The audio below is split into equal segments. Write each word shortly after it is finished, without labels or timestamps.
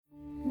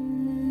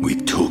We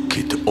took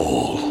it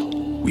all.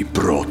 We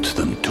brought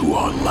them to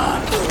our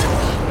land.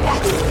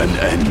 An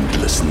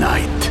endless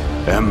night,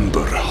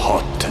 ember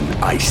hot and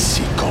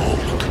icy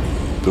cold.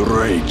 The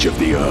rage of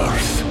the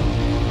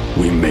earth.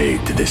 We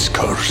made this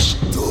curse.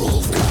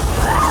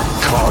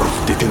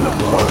 Carved it in the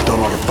blood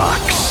on our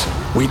backs.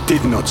 We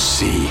did not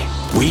see.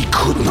 We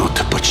could not,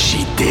 but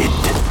she did.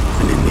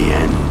 And in the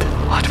end...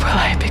 What will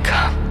I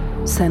become?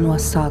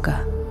 Senua's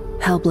Saga.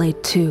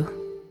 Hellblade 2.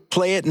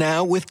 Play it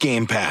now with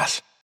Game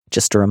Pass.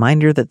 Just a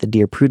reminder that the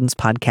Dear Prudence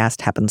podcast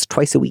happens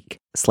twice a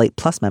week. Slate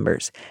Plus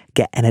members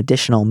get an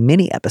additional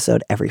mini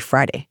episode every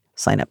Friday.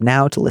 Sign up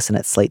now to listen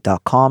at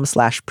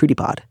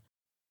slate.com/prudipod.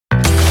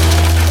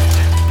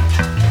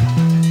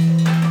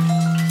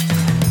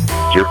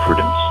 Dear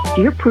Prudence.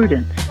 Dear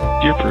Prudence.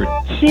 Dear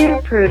Prudence.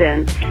 Dear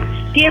Prudence.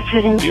 Dear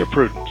Prudence. Dear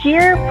Prudence.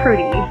 Dear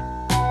Prudy.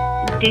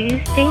 Do you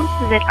think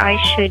that I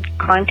should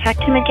contact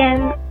him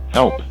again?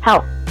 Help.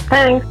 Help.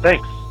 Thanks.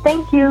 Thanks.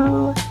 Thank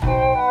you.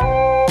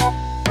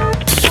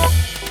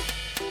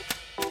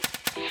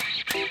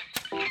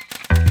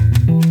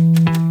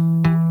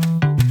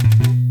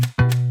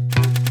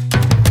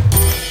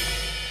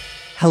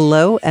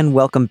 Hello and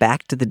welcome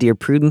back to the Dear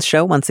Prudence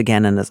Show once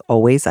again. And as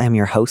always, I am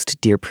your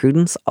host, Dear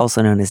Prudence,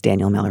 also known as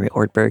Daniel Mallory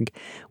Ortberg.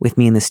 With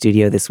me in the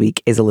studio this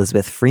week is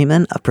Elizabeth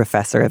Freeman, a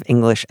professor of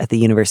English at the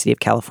University of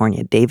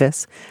California,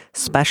 Davis,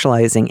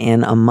 specializing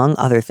in, among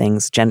other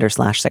things,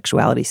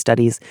 gender/sexuality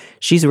studies.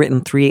 She's written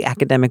 3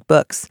 academic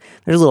books.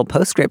 There's a little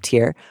postscript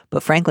here,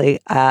 but frankly,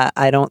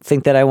 I don't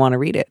think that I want to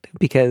read it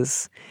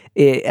because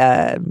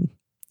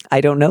I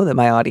don't know that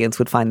my audience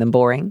would find them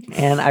boring,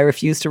 and I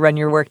refuse to run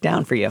your work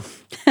down for you.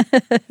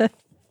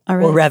 All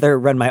right. Or rather,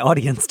 run my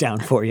audience down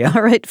for you.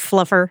 All right,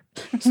 Fluffer.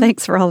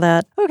 Thanks for all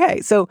that. Okay,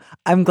 so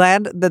I'm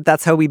glad that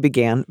that's how we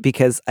began,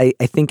 because I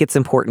think it's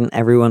important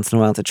every once in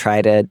a while to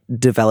try to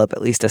develop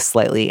at least a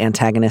slightly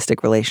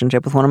antagonistic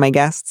relationship with one of my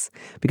guests,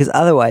 because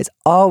otherwise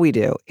all we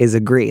do is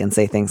agree and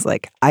say things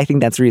like, I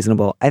think that's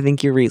reasonable. I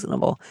think you're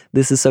reasonable.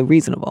 This is so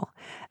reasonable.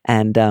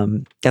 And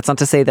that's not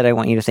to say that I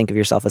want you to think of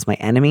yourself as my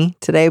enemy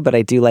today, but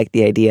I do like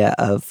the idea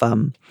of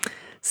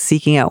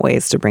seeking out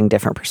ways to bring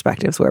different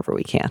perspectives wherever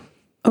we can.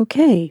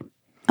 Okay.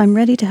 I'm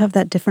ready to have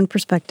that different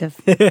perspective.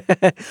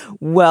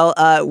 Well,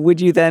 would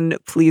you then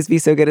please be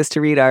so good as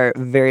to read our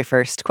very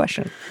first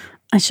question?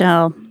 I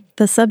shall.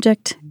 The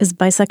subject is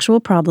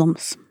bisexual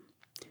problems.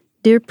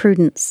 Dear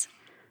Prudence,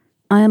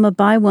 I am a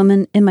bi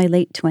woman in my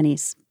late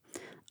 20s.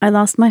 I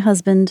lost my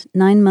husband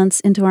 9 months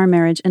into our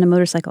marriage in a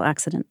motorcycle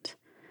accident.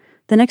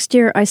 The next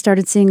year, I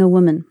started seeing a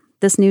woman.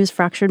 This news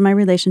fractured my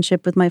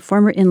relationship with my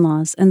former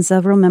in-laws and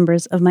several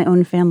members of my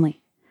own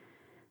family.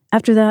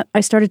 After that,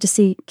 I started to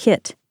see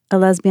Kit, a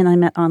lesbian I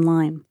met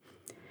online.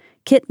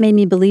 Kit made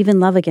me believe in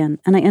love again,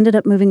 and I ended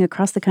up moving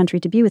across the country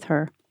to be with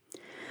her.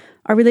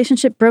 Our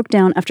relationship broke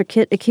down after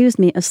Kit accused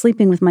me of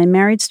sleeping with my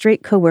married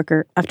straight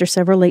coworker after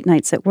several late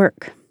nights at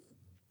work.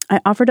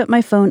 I offered up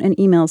my phone and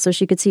email so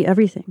she could see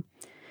everything.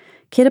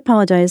 Kit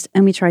apologized,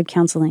 and we tried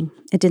counseling.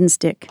 It didn't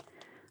stick.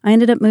 I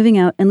ended up moving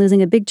out and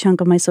losing a big chunk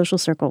of my social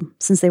circle,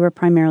 since they were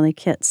primarily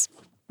Kits.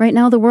 Right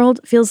now, the world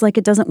feels like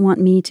it doesn't want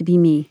me to be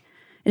me.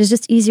 It is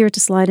just easier to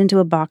slide into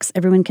a box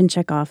everyone can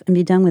check off and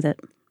be done with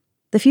it.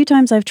 The few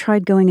times I've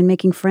tried going and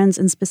making friends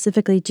in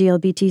specifically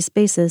GLBT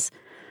spaces,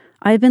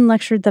 I have been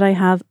lectured that I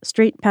have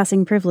straight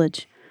passing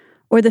privilege,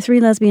 or the 3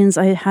 lesbians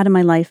I had in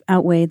my life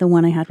outweigh the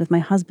one I had with my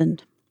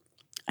husband.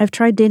 I've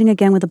tried dating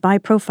again with a bi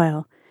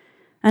profile,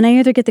 and I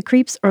either get the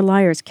creeps or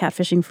liars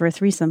catfishing for a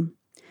threesome.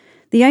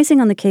 The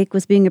icing on the cake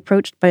was being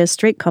approached by a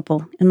straight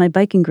couple in my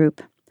biking group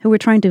who were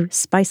trying to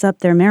spice up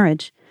their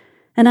marriage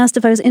and asked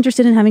if I was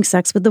interested in having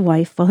sex with the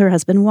wife while her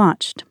husband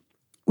watched.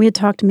 We had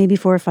talked maybe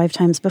 4 or 5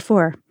 times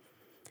before.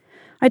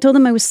 I told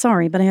them I was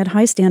sorry, but I had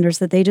high standards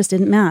that they just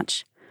didn't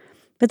match.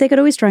 But they could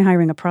always try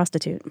hiring a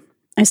prostitute.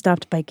 I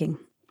stopped biking.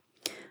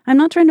 I'm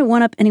not trying to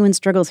one-up anyone's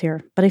struggles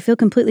here, but I feel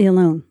completely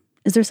alone.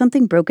 Is there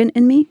something broken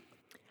in me?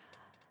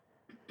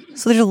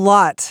 So there's a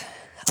lot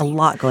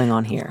going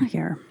on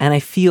here. And I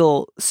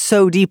feel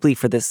so deeply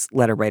for this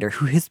letter writer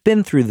who has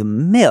been through the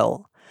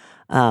mill.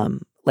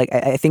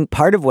 I think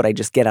part of what I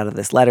just get out of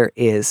this letter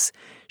is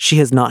she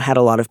has not had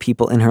a lot of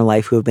people in her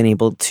life who have been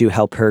able to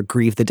help her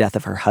grieve the death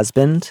of her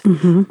husband.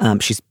 Mm-hmm.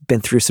 She's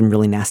been through some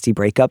really nasty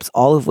breakups,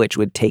 all of which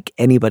would take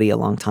anybody a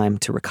long time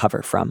to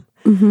recover from.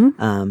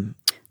 Mm-hmm.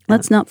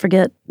 Let's not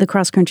forget the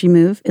cross-country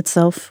move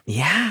itself.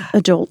 Yeah.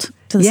 A jolt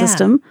to the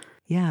system.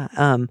 Yeah.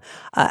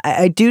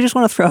 I do just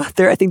want to throw out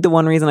there, I think the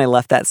one reason I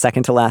left that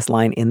second to last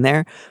line in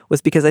there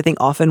was because I think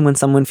often when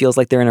someone feels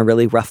like they're in a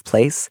really rough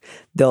place,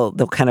 they'll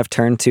kind of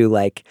turn to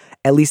like,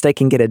 at least I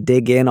can get a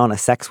dig in on a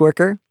sex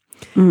worker.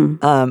 And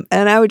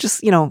I would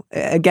just,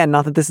 again,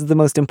 not that this is the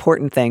most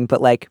important thing,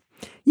 but like,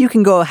 you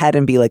can go ahead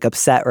and be like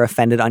upset or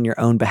offended on your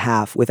own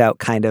behalf without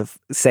kind of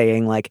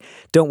saying like,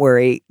 don't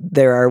worry,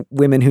 there are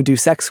women who do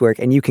sex work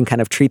and you can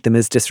kind of treat them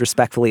as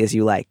disrespectfully as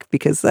you like.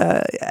 Because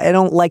I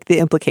don't like the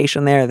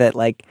implication there that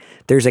like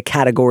there's a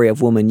category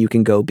of woman you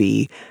can go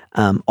be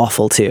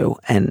awful to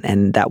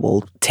and that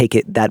will take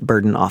that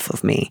burden off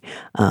of me.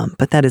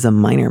 But that is a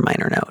minor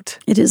note.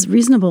 It is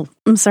reasonable.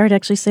 I'm sorry to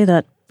actually say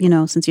that,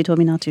 since you told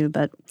me not to,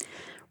 but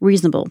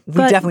reasonable. We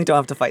definitely don't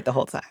have to fight the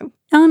whole time.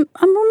 I'm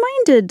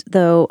reminded,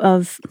 though,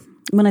 of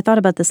when I thought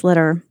about this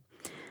letter,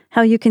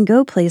 how you can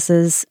go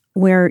places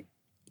where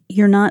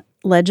you're not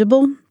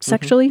legible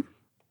sexually. Mm-hmm.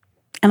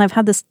 And I've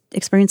had this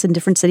experience in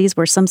different cities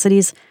where some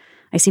cities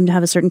I seem to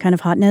have a certain kind of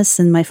hotness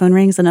and my phone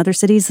rings, and other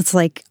cities it's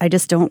like I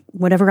just don't,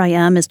 whatever I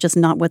am is just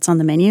not what's on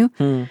the menu.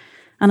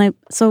 And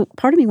so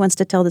part of me wants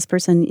to tell this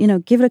person,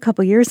 give it a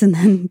couple years and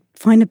then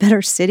find a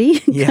better city.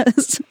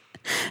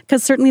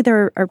 Because certainly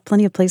there are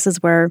plenty of places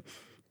where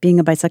being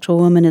a bisexual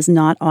woman is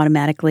not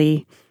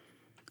automatically,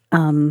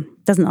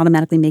 doesn't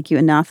automatically make you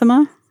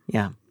anathema.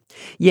 Yeah.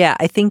 Yeah,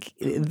 I think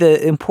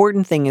the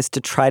important thing is to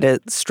try to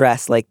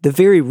stress like the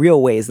very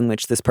real ways in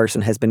which this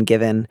person has been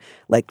given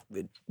like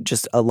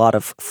just a lot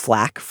of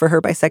flack for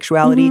her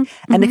bisexuality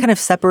and to kind of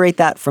separate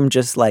that from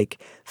just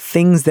like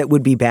things that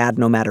would be bad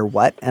no matter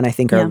what. And I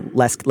think are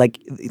less like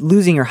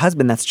losing your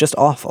husband. That's just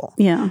awful.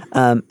 Yeah.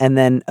 And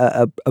then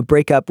a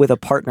breakup with a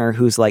partner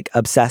who's like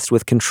obsessed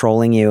with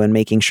controlling you and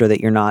making sure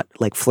that you're not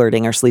like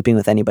flirting or sleeping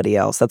with anybody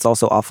else. That's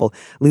also awful.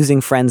 Losing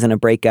friends in a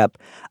breakup.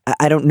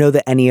 I don't know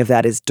that any of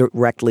that is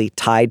directly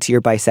tied to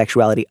your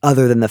bisexuality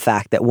other than the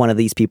fact that one of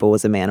these people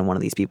was a man and one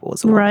of these people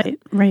was a woman.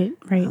 Right.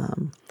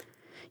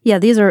 Yeah,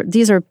 these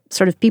are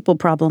sort of people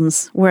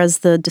problems, whereas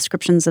the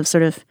descriptions of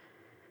sort of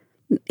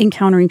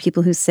encountering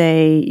people who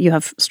say you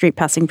have straight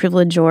passing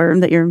privilege or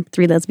that you're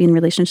 3 lesbian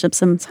relationships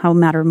somehow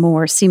matter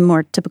more, seem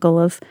more typical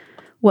of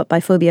what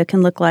biphobia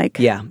can look like.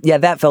 Yeah,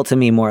 that felt to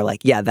me more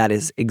like, that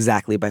is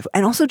exactly biphobia.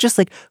 And also just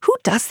like, who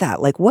does that?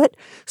 Like what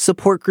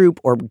support group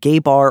or gay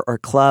bar or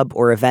club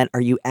or event are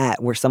you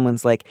at where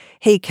someone's like,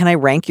 hey, can I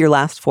rank your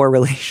last 4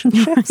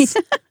 relationships?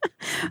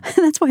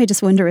 That's why I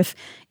just wonder is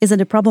it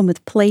a problem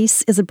with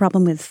place? Is it a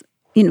problem with,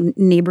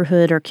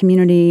 neighborhood or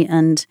community?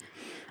 And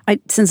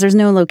since there's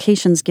no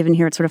locations given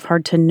here, it's sort of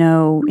hard to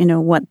know,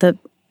 what the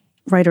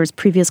writer's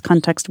previous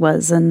context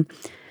was and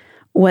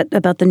what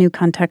about the new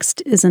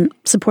context isn't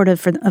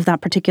supportive of that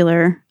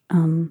particular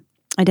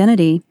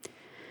identity.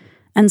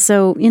 And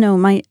so,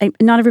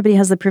 not everybody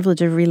has the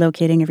privilege of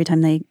relocating every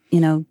time they,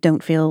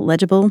 don't feel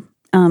legible.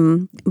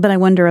 But I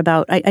wonder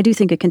about, I do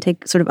think it can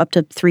take sort of up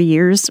to 3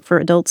 years for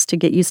adults to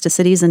get used to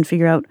cities and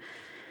figure out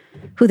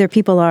who their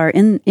people are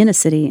in a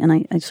city. And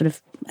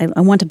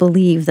I want to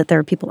believe that there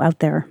are people out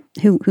there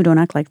who don't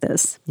act like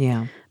this.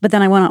 Yeah. But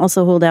then I want to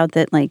also hold out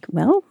that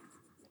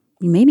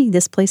maybe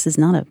this place is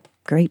not a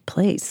great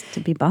place to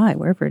be bi,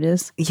 wherever it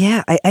is.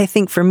 Yeah, I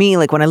think for me,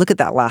 like when I look at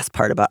that last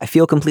part about I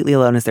feel completely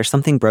alone, is there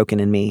something broken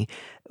in me?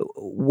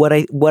 What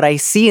I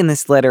see in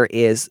this letter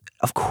is,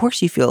 of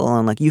course you feel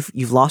alone. Like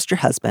you've lost your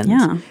husband.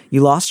 Yeah.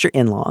 You lost your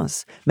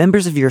in-laws.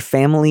 Members of your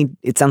family,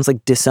 it sounds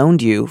like,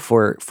 disowned you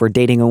for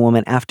dating a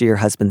woman after your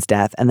husband's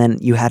death. And then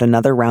you had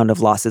another round of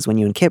losses when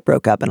you and Kit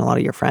broke up and a lot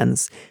of your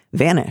friends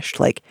vanished.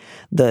 Like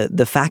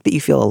the fact that you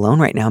feel alone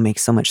right now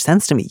makes so much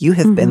sense to me. You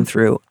have been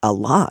through a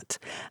lot.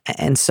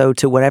 And so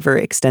to whatever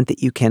extent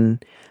that you can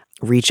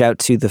reach out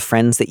to the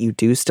friends that you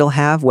do still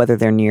have, whether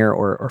they're near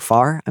or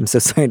far. I'm so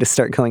sorry to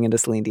start going into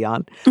Celine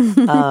Dion.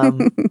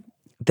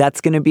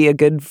 That's going to be a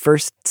good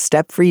first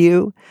step for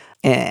you.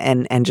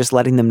 And just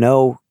letting them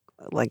know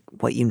like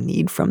what you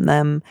need from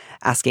them,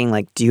 asking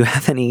like, do you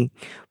have any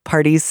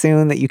parties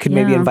soon that you could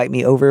maybe invite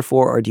me over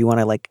for? Or do you want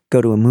to like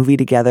go to a movie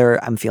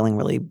together? I'm feeling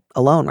really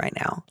alone right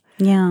now.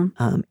 Yeah.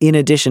 In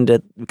addition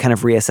to kind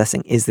of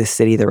reassessing, is this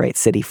city the right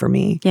city for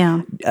me?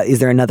 Yeah. Is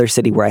there another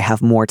city where I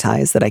have more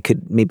ties that I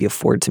could maybe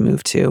afford to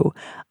move to?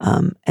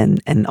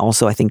 And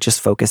also I think just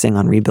focusing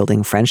on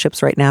rebuilding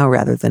friendships right now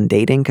rather than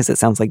dating, because it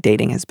sounds like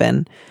dating has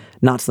been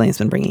not something that's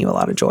been bringing you a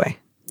lot of joy.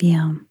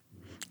 Yeah.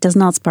 Does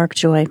not spark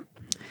joy.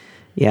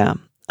 Yeah.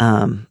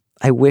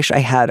 I wish I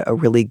had a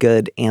really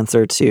good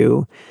answer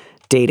to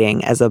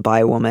dating as a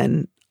bi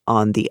woman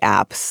on the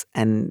apps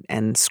and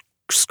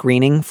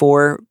screening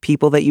for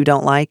people that you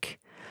don't like.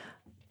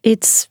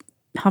 It's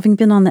having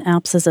been on the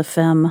apps as a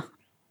femme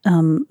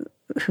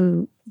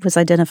who was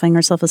identifying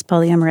herself as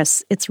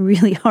polyamorous. It's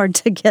really hard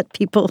to get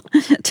people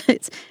to,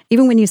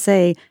 even when you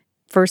say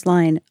first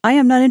line, I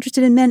am not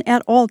interested in men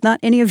at all, not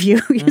any of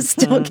you, you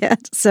still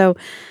get. So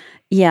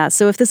yeah,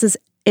 so if this is,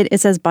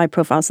 it says bi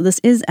profile. So this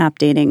is app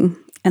dating.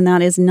 And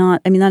that is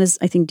not, that is,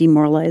 I think,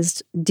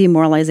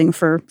 demoralizing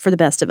for the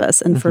best of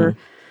us and for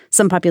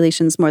some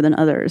populations more than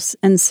others.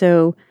 And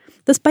so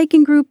the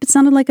biking group, it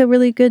sounded like a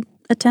really good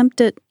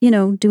attempt at,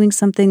 doing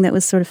something that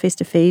was sort of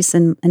face-to-face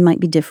and might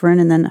be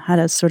different, and then had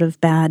a sort of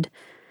bad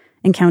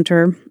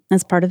encounter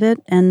as part of it.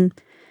 And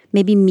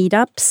maybe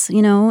meetups,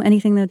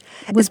 anything that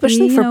would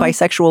especially be, for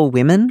bisexual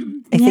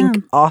women. I think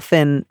Yeah.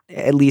 often,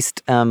 at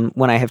least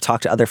when I have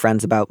talked to other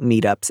friends about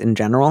meetups in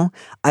general,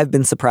 I've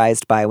been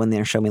surprised by when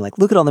they show me like,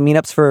 look at all the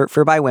meetups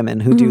for bi women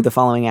who do the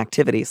following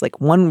activities.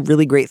 Like one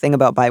really great thing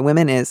about bi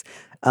women is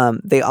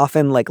they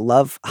often like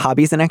love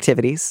hobbies and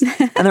activities,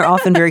 and they're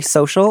often very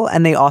social,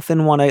 and they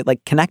often want to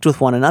like connect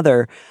with one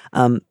another.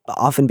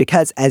 Often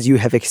because, as you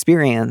have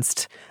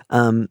experienced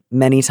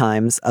many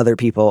times, other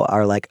people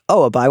are like,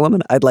 "Oh, a bi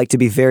woman, I'd like to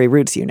be very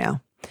rude to you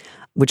now,"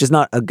 which is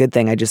not a good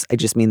thing. I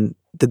just mean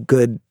the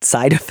good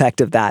side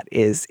effect of that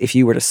is if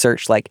you were to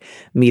search like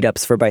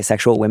meetups for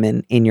bisexual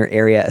women in your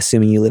area,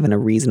 assuming you live in a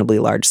reasonably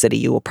large city,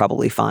 you will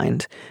probably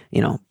find,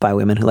 bi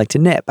women who like to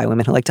knit, bi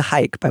women who like to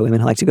hike, bi women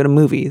who like to go to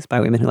movies, bi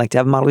women who like to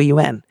have Model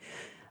UN.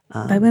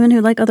 by women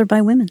who like other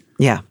bi women.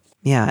 Yeah.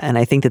 Yeah. And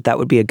I think that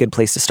would be a good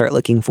place to start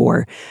looking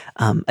for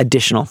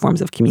additional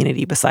forms of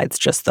community besides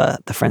just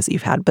the friends that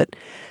you've had. But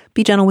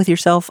be gentle with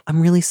yourself.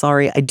 I'm really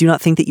sorry. I do not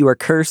think that you are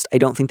cursed. I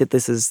don't think that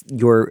this is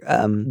your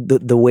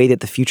the way that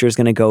the future is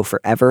going to go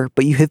forever.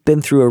 But you have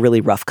been through a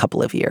really rough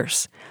couple of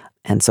years.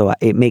 And so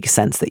it makes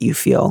sense that you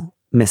feel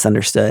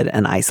misunderstood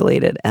and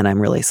isolated. And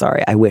I'm really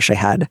sorry. I wish I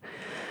had,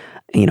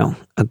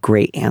 a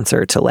great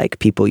answer to like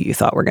people you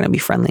thought were going to be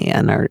friendly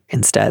and are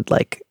instead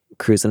like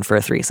cruising for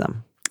a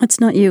threesome. It's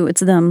not you,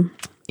 it's them.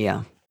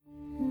 Yeah.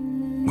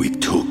 We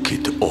took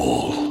it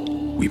all.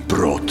 We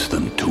brought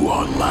them to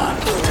our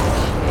land.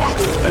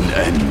 An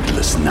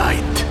endless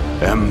night,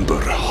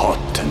 ember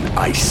hot and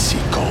icy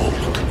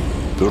cold.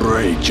 The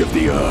rage of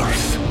the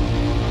earth.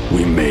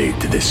 We made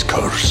this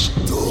curse.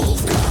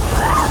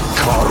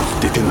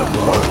 Carved it in the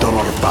blood on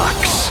our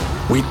backs.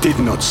 We did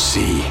not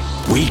see.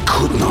 We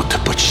could not,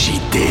 but she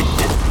did.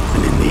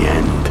 And in the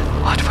end,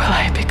 What will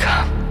I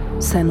become?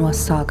 Senua's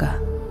Saga.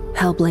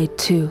 Hellblade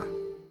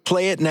 2.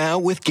 Play it now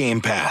with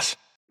Game Pass.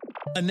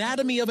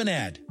 Anatomy of an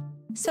ad.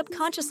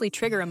 Subconsciously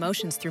trigger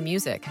emotions through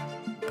music.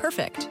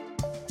 Perfect.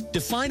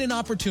 Define an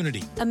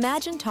opportunity.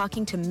 Imagine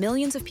talking to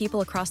millions of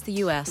people across the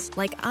U.S.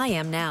 like I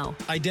am now.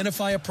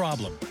 Identify a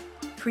problem.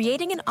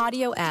 Creating an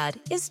audio ad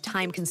is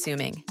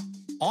time-consuming.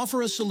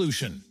 Offer a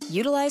solution.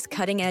 Utilize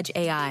cutting-edge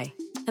AI.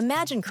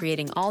 Imagine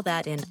creating all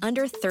that in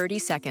under 30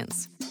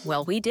 seconds.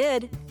 Well, we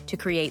did to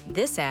create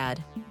this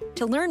ad.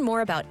 To learn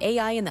more about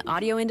AI in the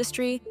audio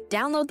industry,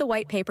 download the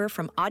white paper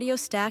from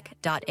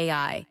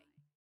audiostack.ai.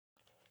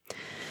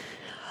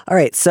 All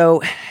right,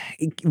 so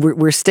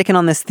we're sticking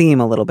on this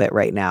theme a little bit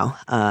right now,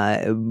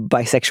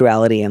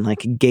 bisexuality and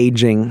like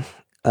gauging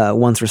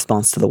one's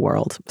response to the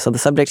world. So the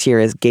subject here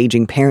is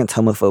gauging parents'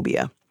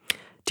 homophobia.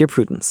 Dear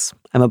Prudence,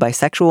 I'm a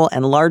bisexual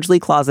and largely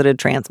closeted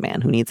trans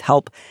man who needs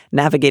help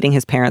navigating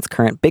his parents'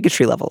 current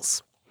bigotry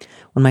levels.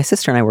 When my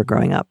sister and I were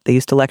growing up, they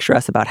used to lecture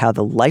us about how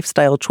the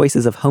lifestyle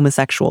choices of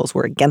homosexuals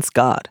were against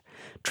God.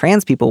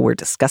 Trans people were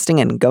disgusting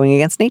and going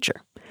against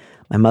nature.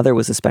 My mother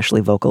was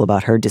especially vocal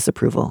about her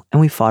disapproval, and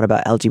we fought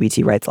about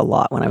LGBT rights a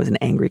lot when I was an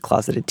angry,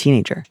 closeted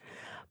teenager.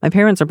 My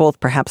parents are both,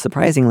 perhaps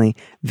surprisingly,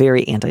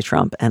 very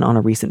anti-Trump, and on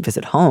a recent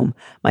visit home,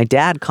 my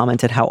dad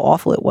commented how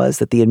awful it was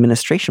that the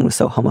administration was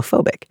so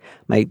homophobic.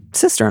 My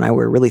sister and I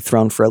were really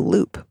thrown for a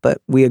loop,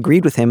 but we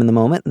agreed with him in the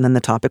moment, and then the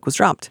topic was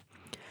dropped.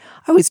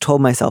 I always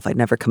told myself I'd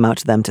never come out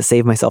to them to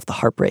save myself the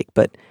heartbreak,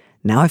 but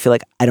now I feel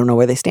like I don't know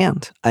where they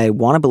stand. I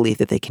want to believe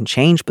that they can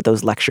change, but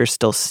those lectures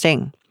still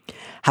sting.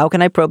 How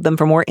can I probe them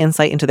for more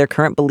insight into their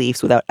current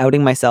beliefs without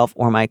outing myself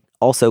or my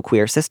also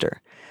queer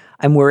sister?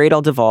 I'm worried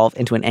I'll devolve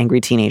into an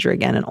angry teenager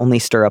again and only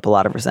stir up a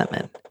lot of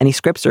resentment. Any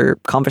scripts or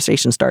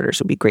conversation starters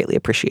would be greatly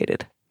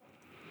appreciated.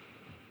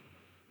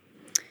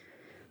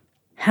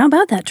 How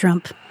about that,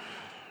 Trump?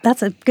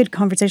 That's a good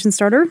conversation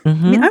starter.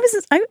 Mm-hmm. I mean,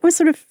 I was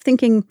sort of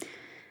thinking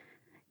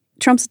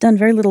Trump's done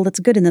very little that's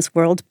good in this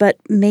world, but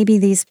maybe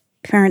these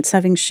parents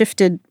having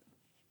shifted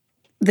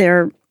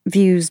their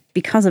views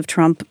because of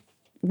Trump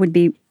would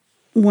be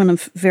one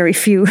of very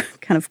few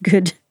kind of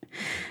good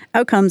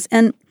outcomes.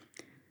 And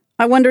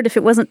I wondered if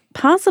it wasn't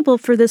possible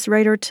for this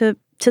writer to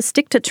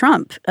stick to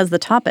Trump as the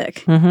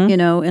topic,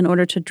 in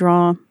order to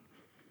draw.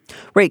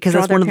 Right, because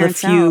that's one of the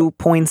few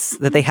points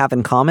that they have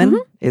in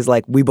common is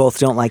like, we both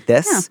don't like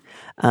this.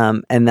 Yeah.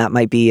 And that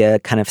might be a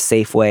kind of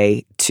safe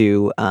way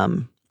to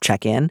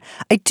check in.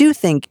 I do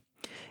think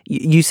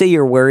you say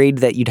you're worried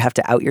that you'd have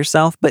to out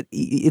yourself, but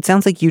it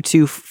sounds like you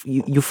two,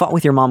 you fought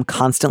with your mom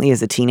constantly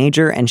as a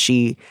teenager, and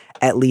she,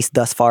 at least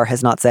thus far,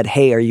 has not said,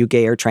 hey, are you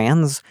gay or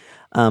trans?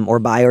 Or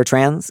bi or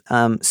trans.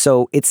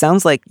 So it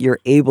sounds like you're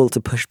able to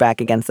push back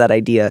against that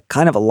idea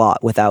kind of a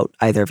lot without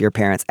either of your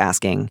parents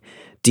asking,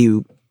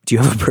 do you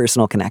have a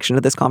personal connection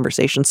to this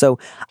conversation? So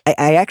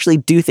I actually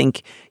do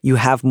think you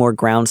have more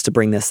grounds to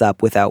bring this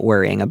up without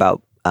worrying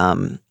about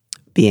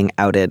being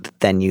outed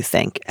than you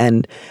think.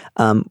 And,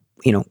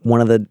 one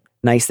of the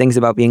nice things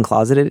about being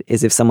closeted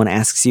is if someone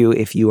asks you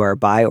if you are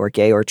bi or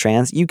gay or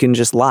trans, you can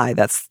just lie.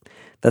 That's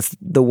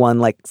the one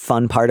like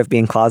fun part of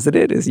being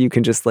closeted is you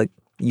can just like,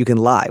 you can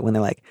lie when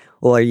they're like,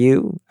 well, are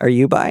you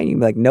bi? And you'd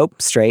be like,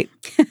 nope, straight.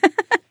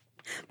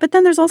 But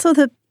then there's also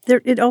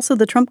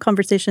the Trump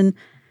conversation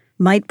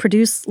might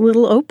produce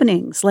little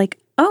openings like,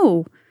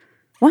 oh,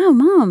 wow,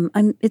 Mom,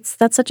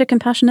 that's such a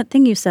compassionate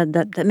thing you said.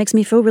 That makes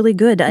me feel really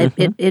good.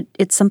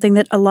 It's something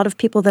that a lot of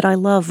people that I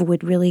love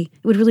would really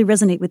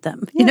resonate with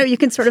them. Yeah. You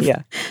can sort of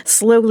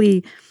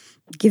slowly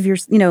give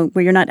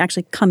where you're not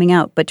actually coming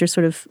out, but you're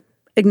sort of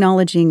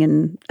acknowledging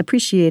and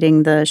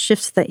appreciating the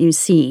shifts that you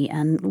see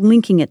and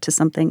linking it to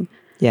something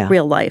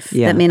real life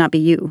that may not be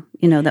you,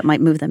 that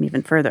might move them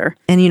even further.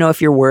 And,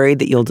 if you're worried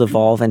that you'll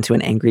devolve into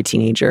an angry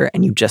teenager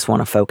and you just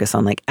want to focus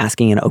on like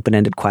asking an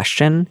open-ended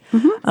question,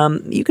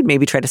 you could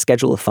maybe try to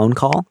schedule a phone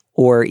call,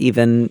 or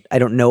even, I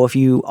don't know if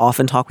you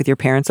often talk with your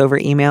parents over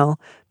email.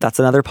 That's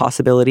another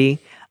possibility.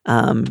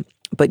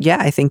 But yeah,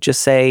 I think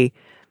just say,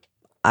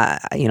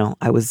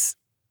 I was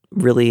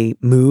really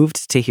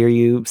moved to hear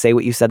you say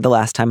what you said the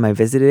last time I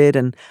visited.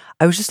 And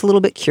I was just a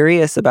little bit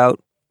curious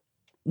about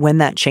when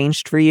that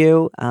changed for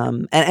you.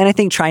 And I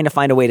think trying to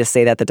find a way to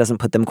say that doesn't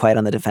put them quite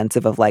on the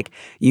defensive of like,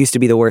 you used to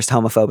be the worst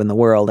homophobe in the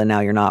world and now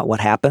you're not. What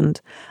happened?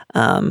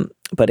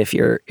 But if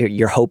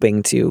you're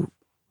hoping to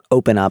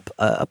open up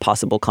a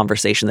possible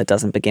conversation that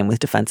doesn't begin with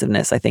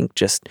defensiveness, I think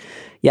just,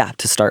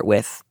 to start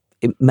with,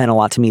 it meant a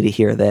lot to me to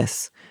hear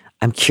this.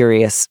 I'm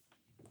curious,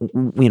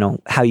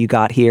 how you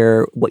got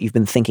here, what you've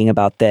been thinking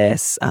about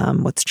this,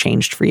 what's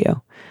changed for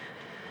you.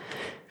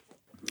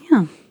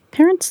 Yeah.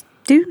 Parents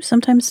do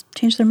sometimes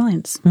change their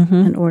minds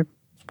or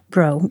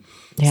grow.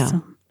 Yeah.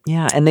 So.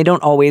 Yeah. And they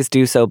don't always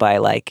do so by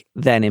like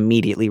then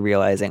immediately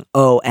realizing,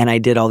 oh, and I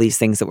did all these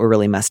things that were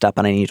really messed up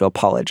and I need to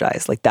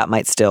apologize. Like that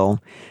might still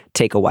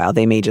take a while.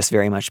 They may just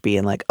very much be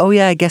in like, oh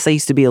yeah, I guess I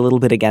used to be a little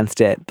bit against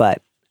it,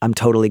 but I'm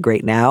totally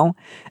great now.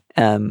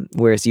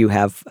 Whereas you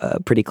have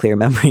a pretty clear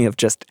memory of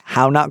just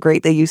how not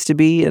great they used to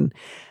be. And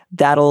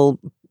that'll,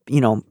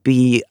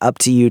 be up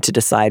to you to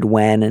decide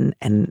when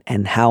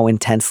and how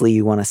intensely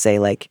you want to say,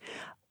 like,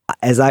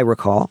 as I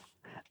recall,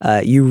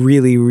 you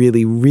really,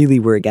 really, really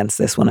were against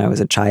this when I was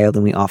a child,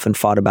 and we often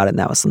fought about it, and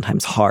that was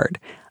sometimes hard.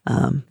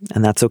 And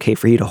that's okay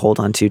for you to hold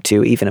on to,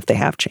 too, even if they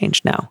have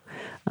changed now.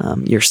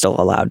 You're still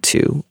allowed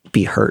to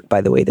be hurt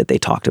by the way that they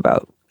talked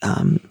about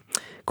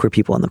queer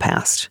people in the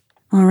past.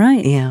 All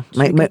right. Yeah.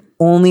 My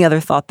only other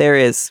thought there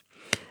is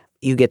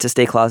you get to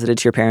stay closeted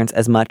to your parents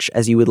as much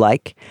as you would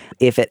like.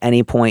 If at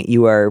any point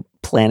you are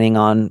planning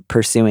on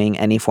pursuing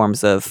any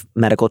forms of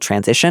medical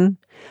transition,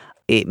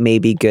 it may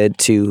be good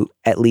to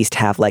at least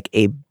have like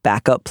a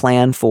backup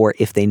plan for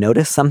if they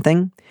notice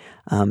something.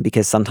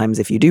 Because sometimes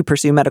if you do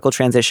pursue medical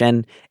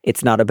transition,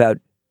 it's not about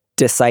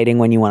deciding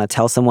when you want to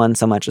tell someone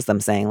so much as them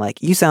saying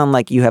like, you sound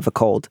like you have a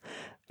cold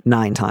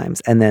 9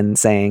 times, and then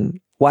saying,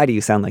 why do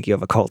you sound like you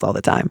have a cold all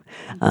the time?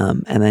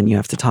 And then you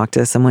have to talk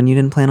to someone you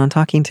didn't plan on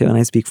talking to. And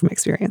I speak from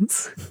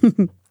experience.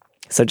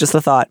 So just a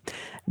thought,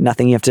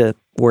 nothing you have to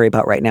worry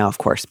about right now, of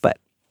course, but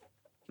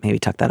maybe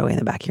tuck that away in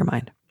the back of your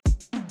mind.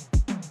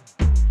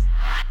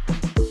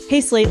 Hey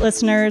Slate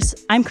listeners,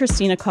 I'm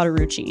Christina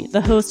Cauterucci,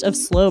 the host of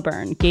Slow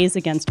Burn, Gays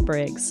Against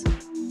Briggs.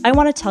 I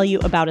want to tell you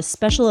about a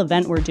special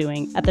event we're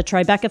doing at the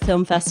Tribeca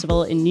Film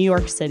Festival in New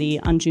York City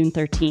on June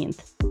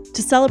 13th.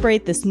 To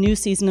celebrate this new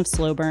season of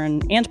Slow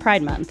Burn and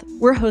Pride Month,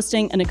 we're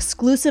hosting an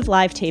exclusive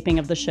live taping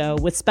of the show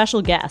with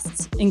special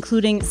guests,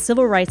 including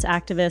civil rights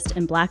activist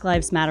and Black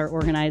Lives Matter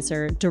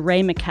organizer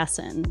DeRay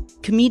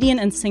McKesson, comedian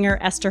and singer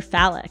Esther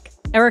Fallick,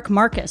 Eric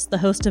Marcus, the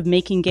host of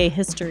Making Gay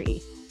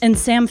History, and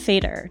Sam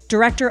Feder,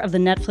 director of the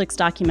Netflix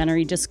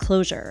documentary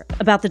Disclosure,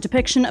 about the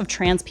depiction of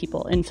trans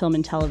people in film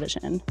and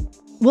television.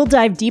 We'll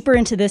dive deeper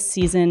into this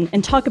season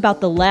and talk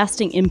about the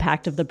lasting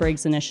impact of the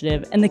Briggs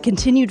Initiative and the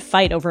continued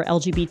fight over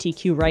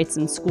LGBTQ rights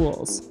in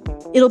schools.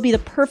 It'll be the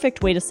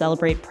perfect way to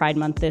celebrate Pride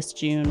Month this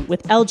June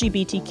with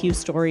LGBTQ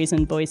stories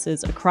and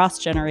voices across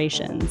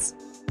generations.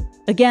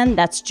 Again,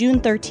 that's June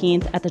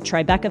 13th at the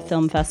Tribeca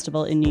Film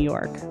Festival in New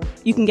York.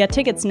 You can get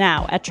tickets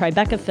now at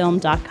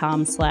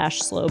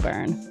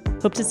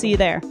tribecafilm.com/slowburn. Hope to see you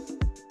there.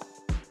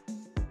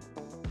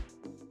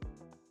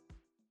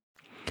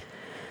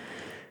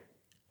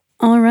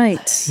 All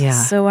right. Yeah.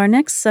 So our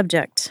next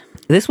subject.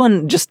 This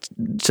one, just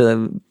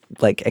to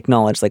like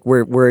acknowledge, like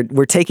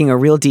we're taking a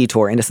real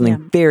detour into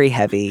something very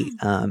heavy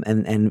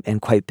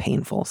and quite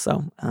painful.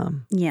 So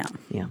yeah.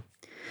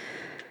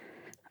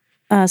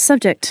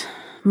 Subject: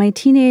 my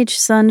teenage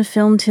son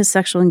filmed his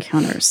sexual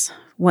encounters.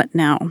 What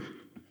now?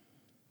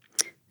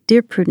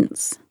 Dear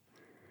Prudence,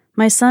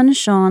 my son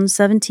Sean,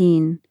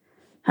 17,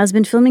 has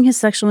been filming his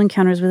sexual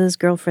encounters with his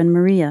girlfriend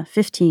Maria,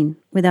 15,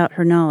 without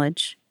her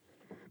knowledge.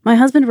 My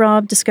husband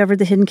Rob discovered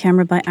the hidden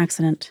camera by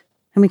accident,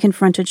 and we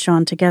confronted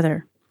Sean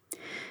together.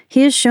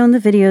 He has shown the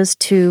videos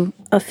to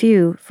a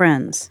few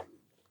friends,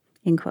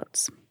 in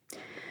quotes.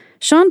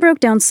 Sean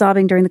broke down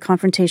sobbing during the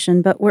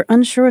confrontation, but we're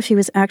unsure if he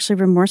was actually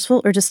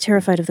remorseful or just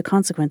terrified of the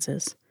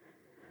consequences.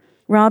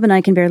 Rob and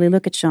I can barely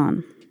look at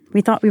Sean.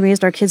 We thought we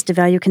raised our kids to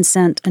value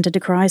consent and to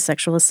decry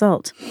sexual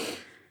assault.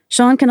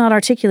 Sean cannot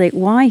articulate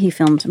why he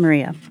filmed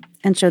Maria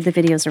and showed the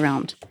videos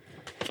around.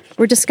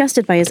 We're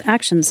disgusted by his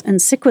actions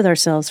and sick with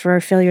ourselves for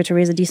our failure to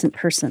raise a decent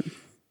person.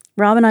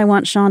 Rob and I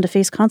want Sean to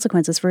face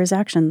consequences for his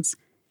actions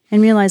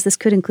and realize this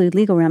could include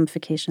legal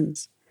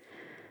ramifications.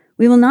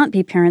 We will not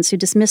be parents who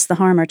dismiss the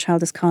harm our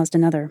child has caused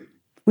another.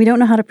 We don't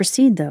know how to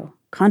proceed, though.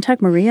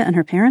 contact Maria and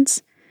her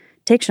parents?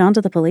 Take Sean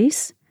to the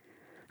police?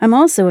 I'm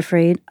also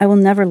afraid I will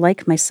never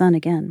like my son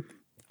again.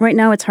 Right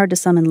now, it's hard to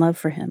summon love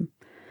for him.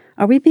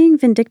 Are we being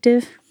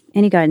vindictive?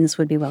 Any guidance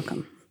would be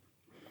welcome.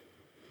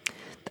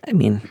 I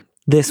mean,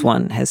 this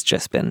one has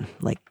just been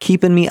like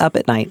keeping me up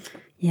at night.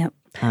 Yep.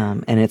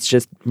 And it's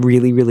just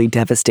really, really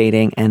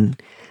devastating.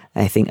 And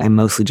I think I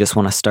mostly just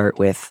want to start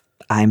with,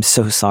 I'm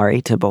so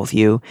sorry to both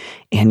you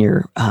and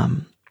your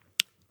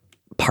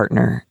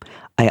partner.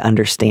 I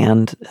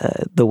understand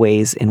the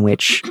ways in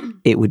which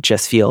it would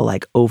just feel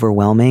like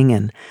overwhelming.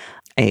 And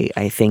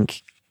I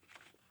think,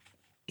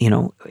 you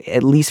know,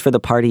 at least for the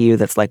part of you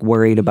that's like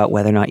worried about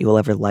whether or not you will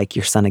ever like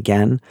your son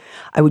again,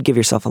 I would give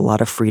yourself a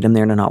lot of freedom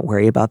there to not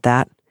worry about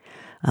that.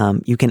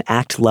 You can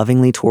act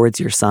lovingly towards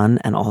your son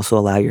and also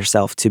allow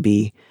yourself to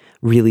be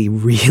really,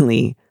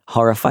 really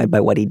horrified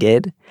by what he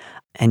did.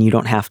 And you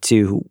don't have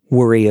to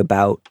worry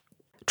about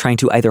trying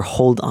to either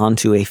hold on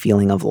to a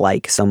feeling of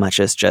like so much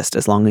as just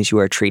as long as you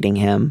are treating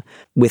him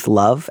with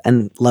love.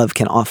 And love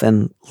can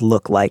often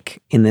look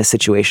like, in this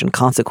situation,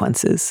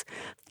 consequences.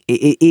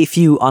 If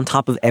you, on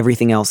top of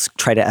everything else,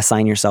 try to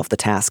assign yourself the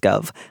task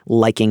of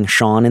liking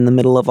Sean in the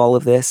middle of all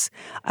of this,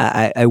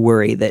 I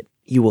worry that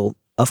you will,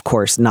 of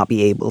course, not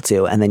be able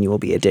to, and then you will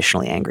be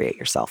additionally angry at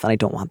yourself. And I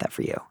don't want that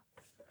for you.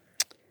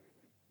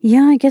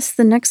 Yeah, I guess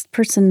the next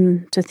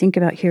person to think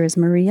about here is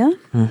Maria.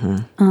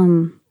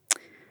 Mm-hmm.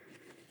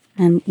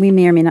 And we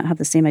may or may not have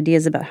the same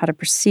ideas about how to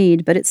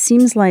proceed, but it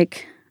seems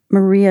like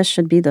Maria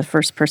should be the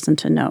first person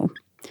to know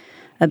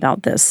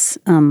about this.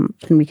 And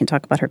we can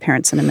talk about her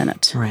parents in a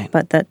minute. Right.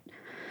 But that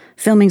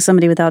filming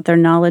somebody without their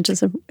knowledge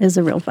is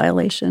a real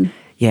violation.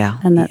 Yeah.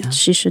 And that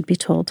she should be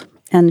told.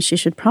 And she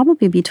should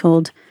probably be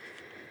told,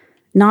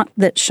 not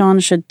that Sean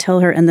should tell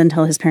her and then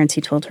tell his parents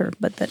he told her,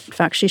 but that, in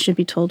fact, she should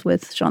be told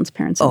with Sean's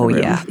parents in the room.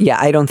 Yeah. Yeah,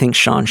 I don't think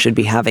Sean should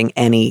be having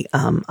any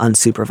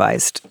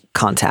unsupervised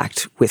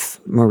contact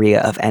with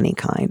Maria of any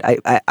kind.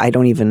 I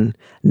don't even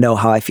know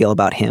how I feel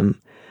about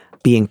him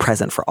being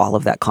present for all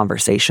of that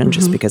conversation,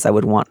 just because I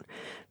would want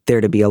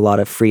there to be a lot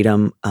of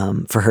freedom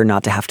for her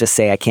not to have to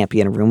say, I can't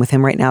be in a room with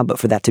him right now, but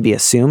for that to be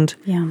assumed.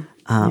 Yeah.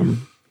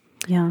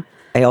 Yeah.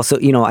 I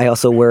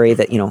also worry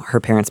that, her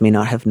parents may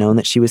not have known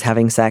that she was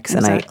having sex.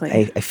 Exactly.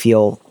 And I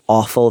feel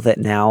awful that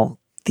now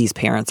these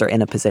parents are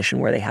in a position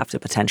where they have to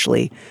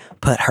potentially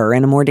put her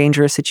in a more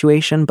dangerous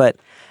situation. But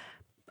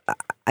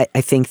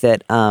I think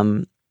that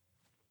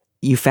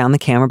you found the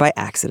camera by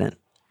accident.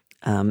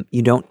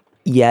 You don't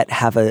yet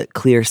have a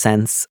clear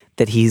sense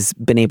that he's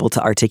been able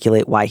to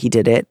articulate why he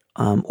did it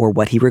or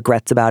what he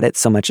regrets about it,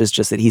 so much as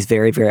just that he's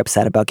very, very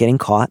upset about getting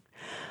caught.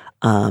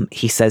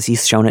 He says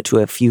he's shown it to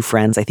a few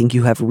friends. I think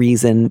you have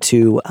reason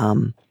to,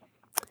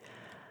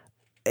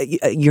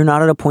 you're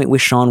not at a point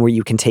with Sean where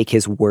you can take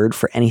his word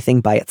for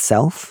anything by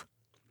itself.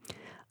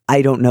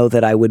 I don't know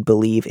that I would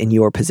believe in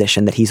your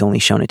position that he's only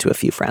shown it to a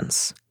few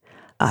friends.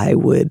 I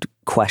would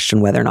question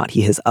whether or not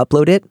he has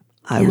uploaded.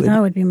 That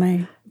would be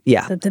my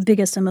Yeah. The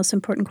biggest and most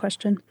important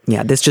question.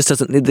 Yeah, this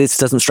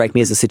doesn't strike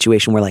me as a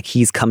situation where like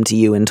he's come to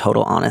you in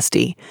total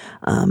honesty.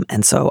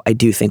 And so I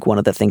do think one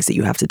of the things that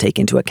you have to take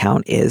into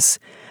account is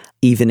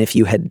even if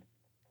you had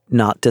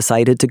not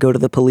decided to go to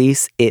the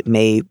police, it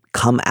may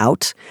come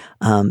out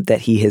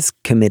that he has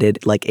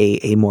committed like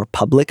a more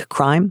public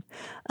crime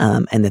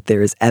and that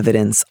there is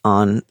evidence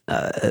on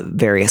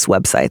various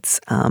websites.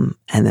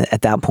 And that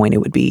at that point, it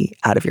would be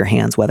out of your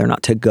hands whether or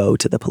not to go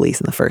to the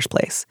police in the first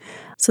place.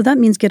 So that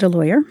means get a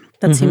lawyer.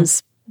 That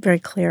seems very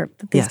clear.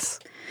 Yes.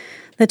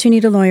 That you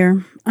need a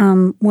lawyer,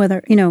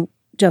 whether,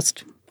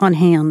 just on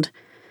hand.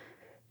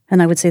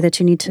 And I would say that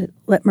you need to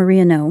let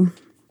Maria know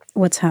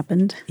what's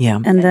happened. Yeah.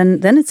 And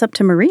then it's up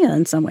to Maria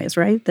in some ways,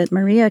 right? That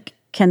Maria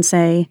can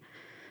say,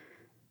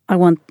 I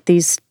want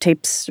these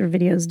tapes or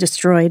videos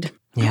destroyed.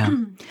 Yeah.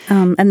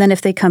 And then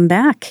if they come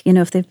back,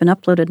 if they've been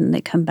uploaded and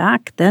they come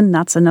back, then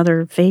that's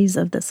another phase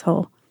of this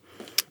whole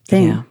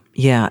thing. Yeah.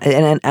 Yeah.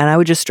 And I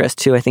would just stress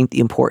too, I think the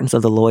importance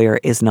of the lawyer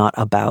is not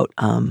about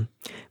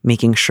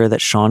making sure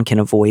that Sean can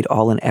avoid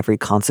all and every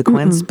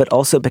consequence, but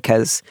also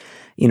because,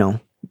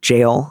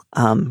 jail,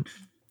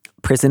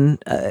 prison,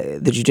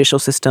 the judicial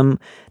system,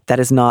 that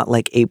is not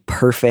like a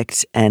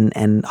perfect and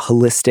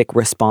holistic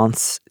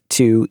response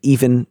to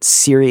even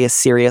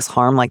serious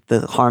harm like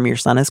the harm your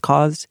son has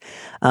caused.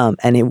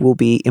 And it will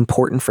be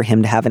important for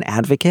him to have an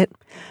advocate.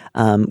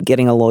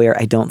 Getting a lawyer,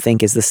 I don't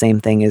think is the same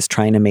thing as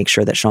trying to make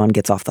sure that Sean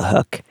gets off the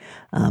hook.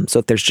 So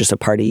if there's just a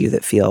part of you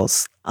that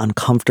feels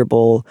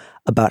uncomfortable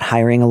about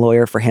hiring a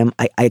lawyer for him,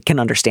 I can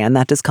understand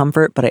that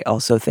discomfort, but I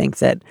also think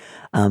that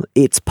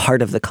it's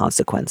part of the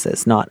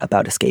consequences, not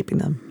about escaping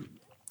them.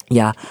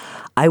 Yeah,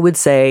 I would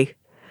say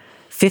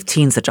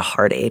 15 is such a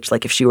hard age.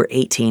 Like if she were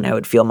 18, I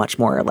would feel much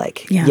more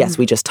like, yes,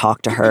 we just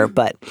talked to her.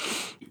 But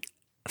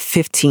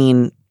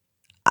 15,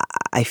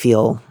 I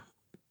feel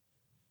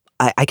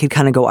I could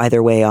kind of go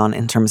either way on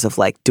in terms of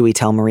like, do we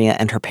tell Maria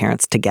and her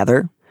parents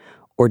together?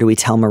 Or do we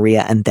tell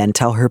Maria and then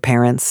tell her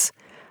parents?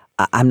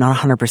 I'm not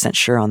 100%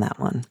 sure on that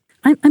one.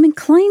 I'm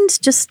inclined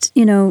just,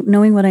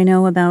 knowing what I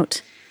know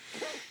about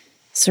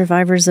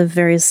survivors of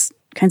various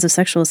kinds of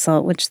sexual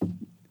assault, which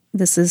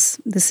this is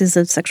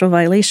a sexual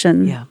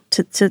violation. Yeah.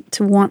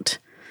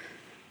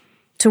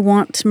 To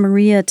want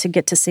Maria to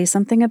get to say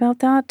something about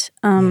that.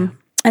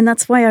 And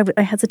that's why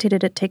I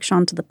hesitated to take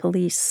Sean to the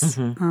police.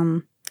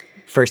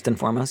 First and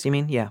foremost, you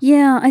mean? Yeah.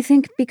 Yeah, I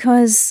think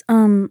because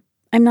I'm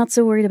not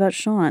so worried about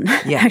Sean,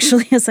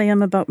 actually, as I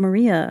am about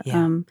Maria,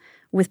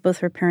 with both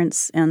her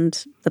parents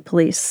and the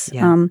police.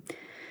 Yeah.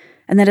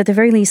 And that at the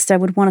very least, I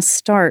would want to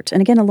start.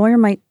 And again, a lawyer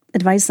might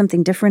advise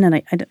something different,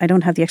 and I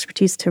don't have the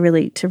expertise to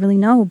really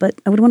know.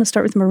 But I would want to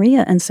start with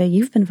Maria and say,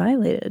 "You've been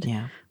violated.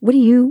 Yeah. What do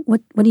you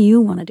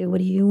want to do? What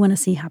do you want to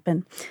see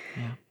happen?"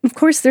 Yeah. Of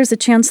course, there's a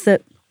chance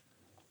that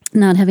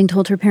not having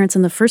told her parents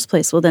in the first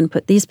place will then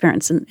put these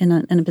parents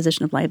in a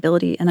position of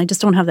liability. And I just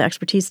don't have the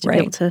expertise to be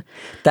able to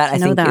I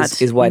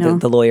think is why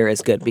the lawyer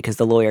is good, because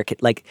the lawyer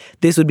could, like,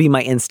 this would be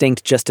my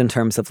instinct just in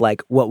terms of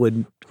like what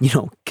would,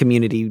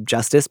 community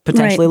justice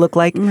potentially look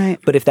like. Right.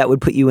 But if that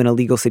would put you in a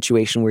legal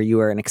situation where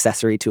you are an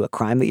accessory to a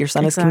crime that your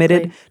son has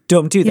committed,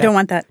 don't do that. You don't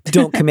want that.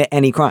 Don't commit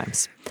any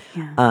crimes.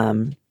 Yeah.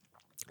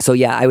 So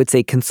yeah, I would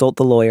say consult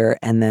the lawyer,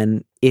 and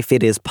then if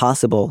it is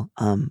possible,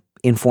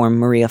 inform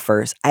Maria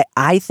first.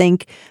 I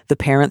think the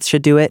parents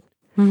should do it.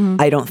 Mm-hmm.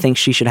 I don't think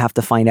she should have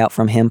to find out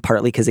from him,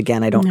 partly because,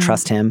 again, I don't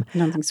trust him. I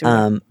don't think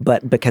so.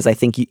 But because I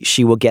think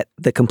she will get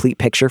the complete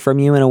picture from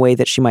you in a way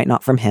that she might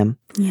not from him.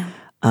 Yeah.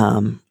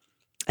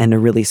 And to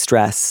really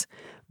stress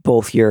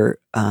both your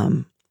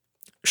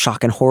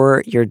shock and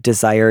horror, your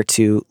desire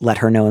to let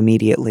her know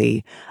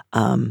immediately.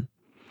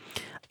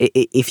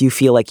 If you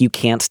feel like you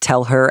can't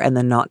tell her and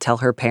then not tell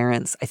her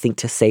parents, I think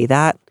to say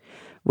that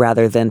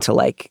rather than to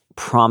like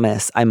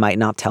promise I might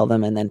not tell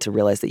them and then to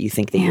realize that you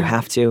think that you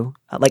have to.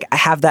 Like, I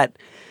have that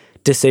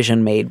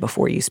decision made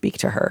before you speak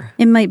to her.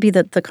 It might be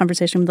that the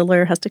conversation with the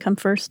lawyer has to come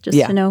first, just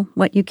to know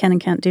what you can and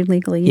can't do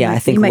legally. I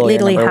think you might lawyer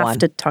legally number have one.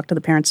 to talk to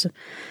the parents.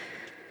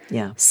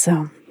 Yeah.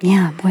 So,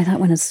 yeah, boy, that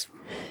one is...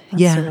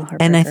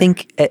 And I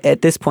think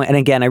at this point, and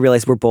again, I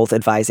realize we're both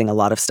advising a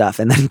lot of stuff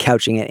and then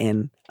couching it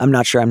in, I'm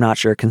not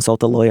sure,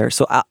 consult a lawyer.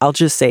 So I'll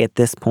just say at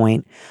this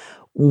point,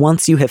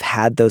 once you have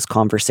had those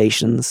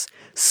conversations,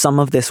 some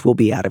of this will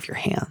be out of your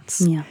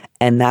hands. Yeah.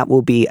 And that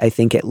will be, I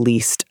think, at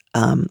least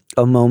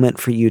a moment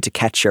for you to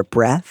catch your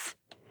breath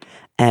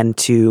and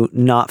to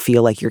not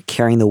feel like you're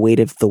carrying the weight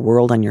of the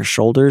world on your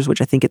shoulders,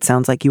 which I think it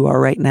sounds like you are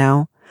right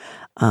now.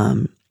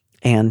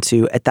 And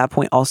to, at that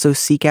point, also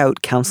seek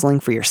out counseling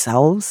for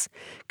yourselves,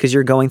 because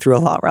you're going through a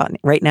lot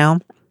right now.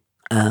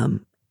 To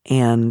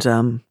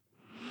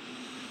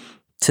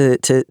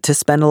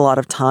spend a lot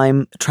of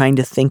time trying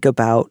to think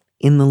about,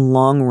 in the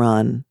long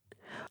run,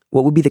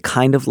 what would be the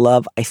kind of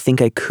love I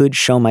think I could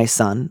show my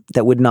son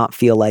that would not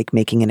feel like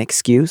making an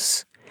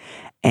excuse?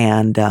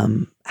 And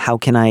how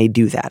can I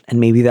do that? And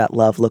maybe that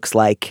love looks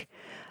like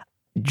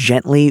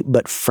gently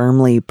but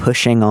firmly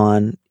pushing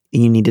on,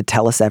 you need to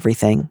tell us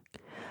everything.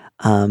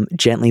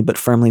 Gently but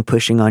firmly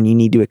pushing on, you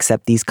need to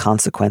accept these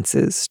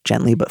consequences.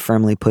 Gently but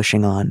firmly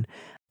pushing on,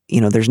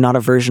 there's not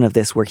a version of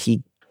this where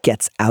he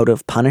gets out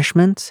of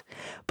punishment,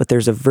 but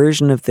there's a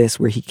version of this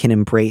where he can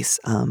embrace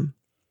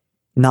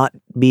not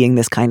being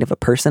this kind of a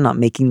person, not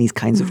making these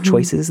kinds of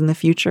choices in the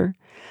future.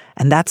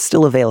 And that's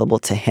still available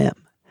to him.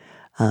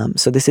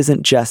 So this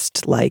isn't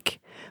just like,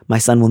 my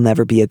son will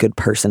never be a good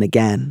person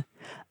again.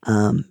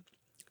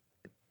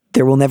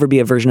 There will never be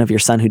a version of your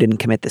son who didn't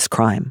commit this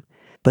crime.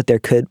 But there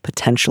could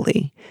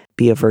potentially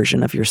be a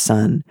version of your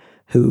son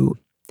who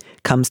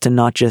comes to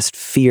not just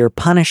fear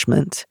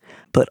punishment,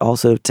 but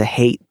also to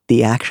hate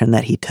the action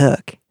that he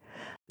took,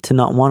 to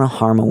not want to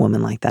harm a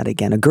woman like that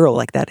again, a girl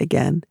like that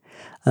again,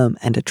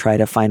 and to try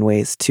to find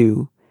ways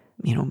to,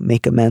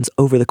 make amends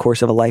over the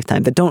course of a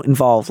lifetime that don't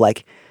involve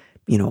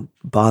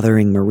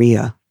bothering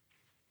Maria,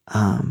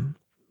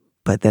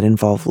 but that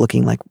involve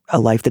looking like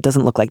a life that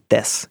doesn't look like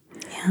this.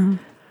 Yeah.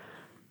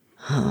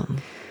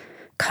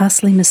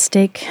 Costly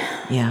mistake.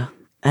 Yeah.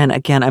 And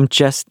again, I'm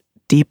just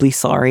deeply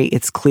sorry.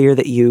 It's clear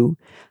that you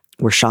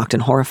were shocked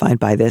and horrified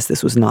by this.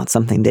 This was not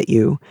something that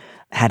you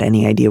had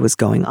any idea was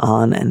going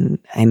on. And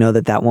I know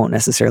that won't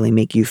necessarily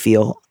make you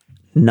feel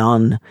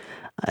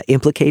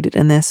non-implicated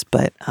in this,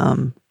 but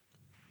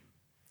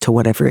to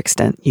whatever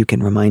extent you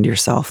can remind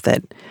yourself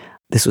that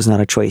this was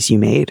not a choice you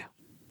made,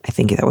 I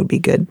think that would be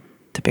good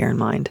to bear in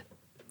mind.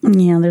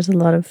 Yeah, there's a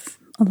lot of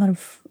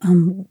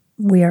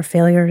we are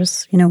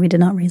failures. We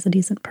did not raise a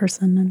decent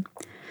person. And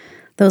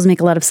those make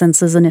a lot of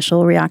sense as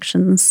initial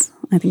reactions.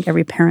 I think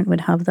every parent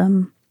would have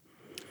them.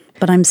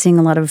 But I'm seeing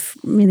a lot of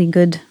really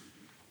good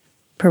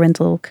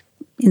parental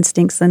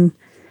instincts and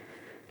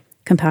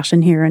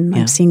compassion here. And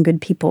I'm seeing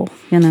good people,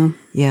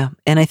 Yeah.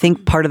 And I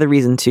think part of the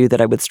reason, too, that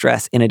I would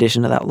stress, in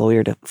addition to that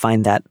lawyer, to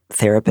find that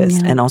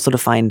therapist and also to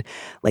find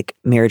like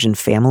marriage and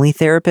family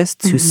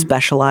therapists who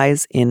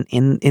specialize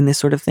in this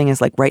sort of thing is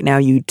like, right now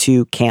you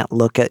two can't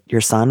look at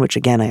your son, which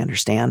again, I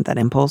understand that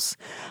impulse.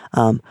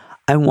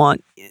 I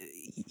want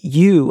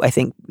you, I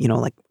think,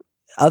 like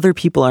other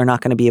people are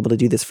not going to be able to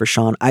do this for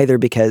Sean either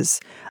because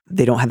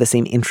they don't have the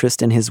same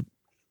interest in his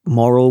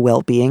moral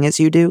well-being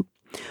as you do.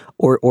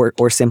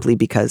 Or simply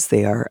because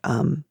they are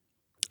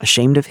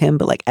ashamed of him,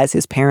 but like as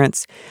his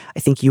parents, I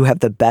think you have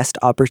the best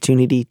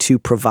opportunity to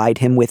provide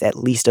him with at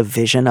least a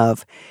vision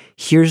of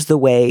here's the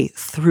way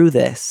through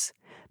this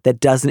that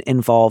doesn't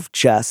involve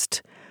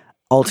just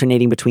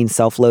alternating between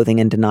self-loathing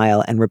and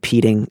denial and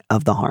repeating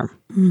of the harm.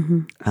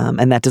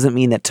 And that doesn't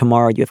mean that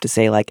tomorrow you have to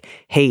say like,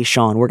 hey,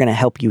 Sean, we're going to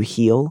help you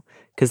heal.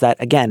 Because that,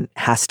 again,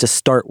 has to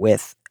start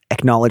with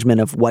acknowledgement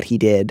of what he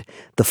did,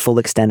 the full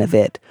extent of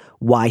it,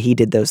 why he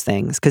did those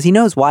things. Because he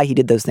knows why he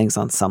did those things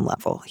on some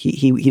level.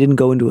 He didn't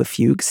go into a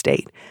fugue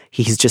state.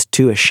 He's just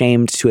too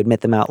ashamed to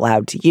admit them out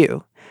loud to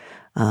you.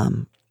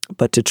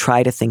 But to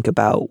try to think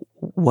about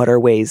what are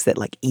ways that,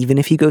 like, even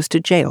if he goes to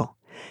jail,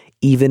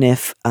 even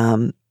if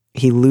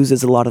he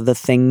loses a lot of the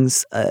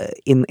things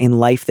in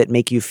life that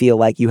make you feel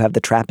like you have the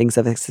trappings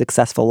of a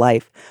successful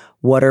life,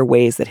 what are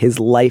ways that his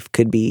life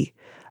could be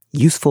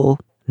useful,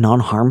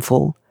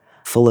 non-harmful,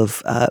 full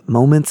of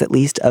moments at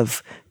least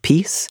of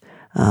peace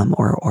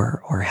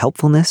or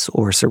helpfulness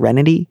or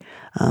serenity.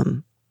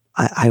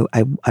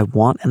 I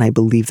want and I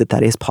believe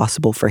that is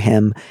possible for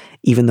him,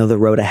 even though the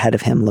road ahead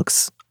of him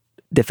looks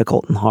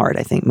difficult and hard.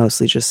 I think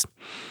mostly just,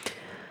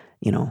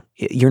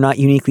 you're not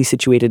uniquely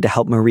situated to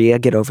help Maria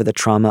get over the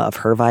trauma of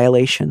her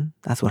violation.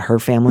 That's what her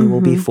family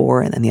will be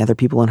for, and the other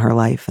people in her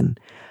life. And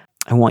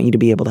I want you to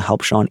be able to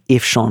help Sean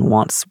if Sean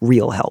wants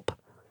real help.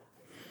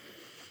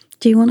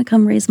 Do you want to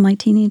come raise my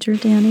teenager,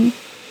 Danny?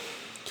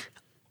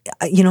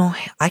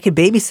 I could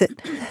babysit.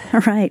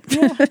 All right.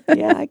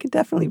 Yeah, I could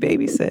definitely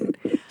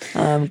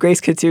babysit. Grace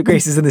could too.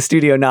 Grace is in the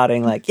studio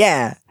nodding like,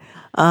 yeah.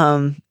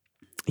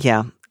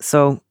 Yeah.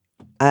 So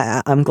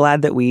I'm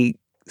glad that we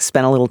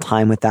spent a little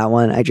time with that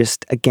one.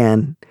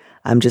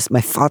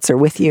 My thoughts are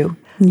with you.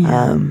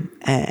 Yeah.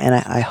 And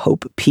I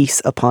hope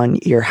peace upon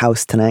your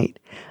house tonight.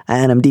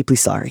 And I'm deeply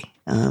sorry.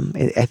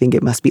 I think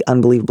it must be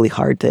unbelievably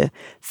hard to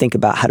think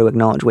about how to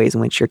acknowledge ways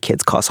in which your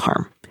kids cause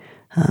harm,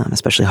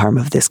 especially harm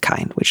of this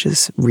kind, which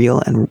is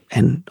real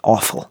and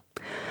awful.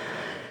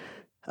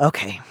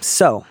 Okay,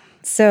 so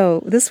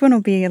this one will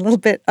be a little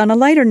bit on a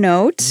lighter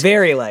note.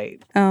 Very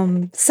light.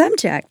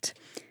 Subject: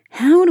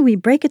 how do we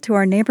break it to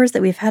our neighbors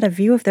that we've had a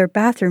view of their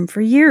bathroom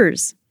for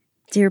years?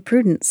 Dear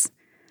Prudence,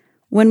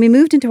 when we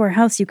moved into our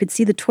house, you could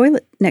see the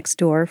toilet next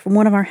door from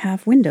one of our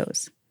half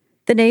windows.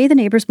 The day the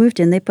neighbors moved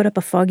in, they put up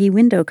a foggy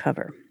window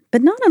cover,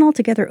 but not an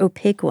altogether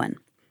opaque one.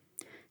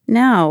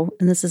 Now,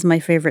 and this is my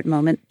favorite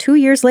moment, 2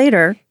 years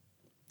later,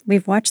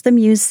 we've watched them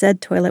use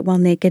said toilet while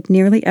naked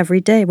nearly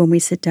every day when we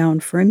sit down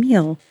for a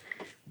meal.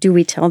 Do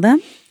we tell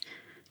them?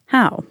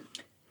 How?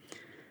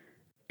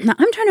 Now,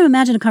 I'm trying to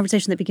imagine a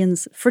conversation that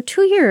begins, for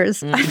 2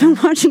 years, I've been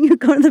watching you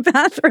go to the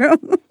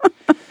bathroom.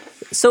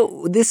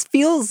 So this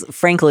feels,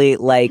 frankly,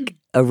 like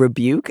a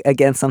rebuke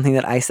against something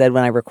that I said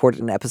when I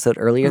recorded an episode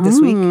earlier this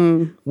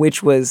week,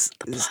 which was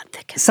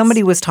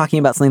somebody was talking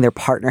about something their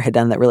partner had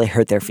done that really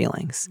hurt their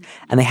feelings.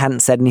 And they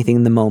hadn't said anything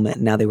in the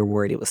moment. Now they were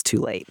worried it was too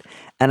late.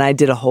 And I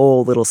did a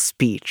whole little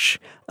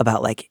speech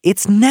about like,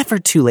 it's never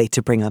too late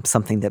to bring up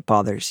something that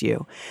bothers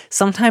you.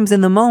 Sometimes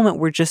in the moment,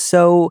 we're just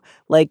so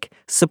like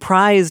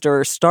surprised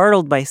or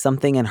startled by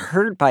something and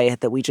hurt by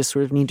it that we just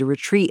sort of need to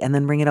retreat and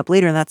then bring it up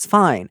later. And that's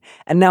fine.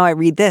 And now I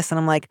read this and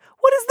I'm like,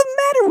 what is the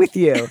matter with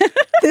you?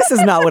 This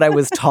is not what I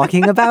was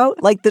talking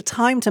about. Like the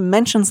time to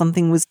mention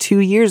something was 2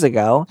 years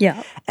ago.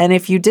 Yeah. And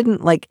if you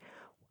didn't like,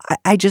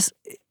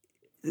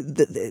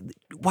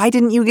 why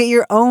didn't you get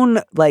your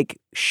own like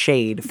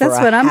shade for That's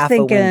what I'm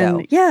thinking. A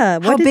window? Yeah.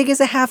 How big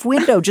is a half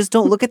window? Just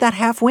don't look at that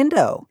half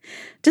window.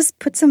 Just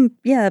put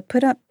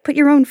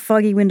your own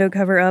foggy window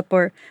cover up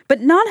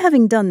but not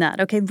having done that,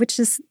 okay, which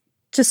just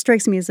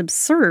strikes me as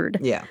absurd.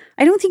 Yeah.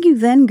 I don't think you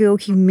then go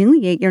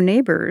humiliate your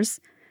neighbors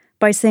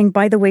by saying,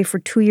 by the way, for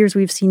 2 years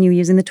we've seen you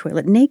using the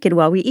toilet naked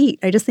while we eat.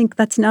 I just think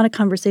that's not a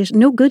conversation.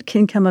 No good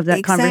can come of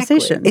that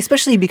conversation.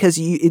 Especially because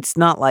it's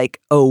not like,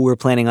 oh, we're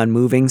planning on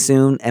moving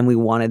soon and we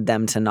wanted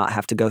them to not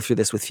have to go through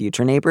this with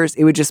future neighbors.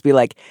 It would just be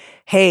like,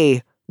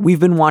 hey, we've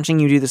been watching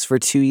you do this for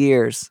 2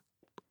 years.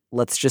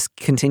 Let's just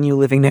continue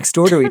living next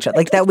door to each other.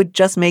 Like that would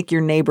just make your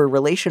neighbor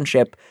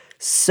relationship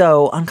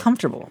so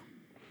uncomfortable.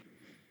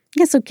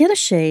 Yeah, so get a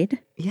shade.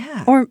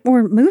 Yeah. Or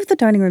move the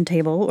dining room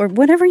table or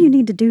whatever you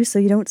need to do so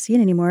you don't see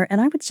it anymore.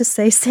 And I would just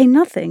say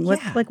nothing.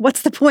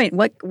 What's the point?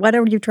 What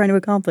are you trying to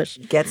accomplish?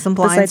 Get some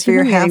blinds for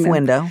your half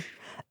window.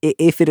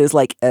 If it is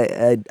like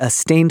a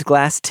stained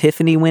glass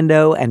Tiffany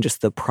window and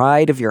just the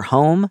pride of your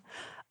home,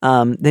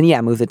 then yeah,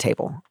 move the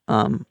table.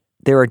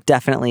 There are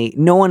definitely,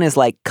 no one is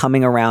like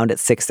coming around at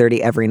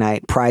 6:30 every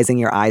night, prizing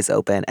your eyes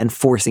open and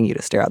forcing you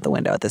to stare out the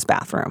window at this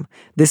bathroom.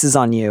 This is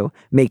on you.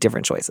 Make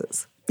different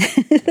choices.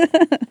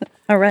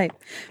 All right.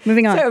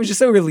 Moving on. So I was just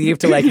so relieved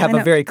to like have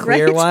a very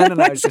clear one.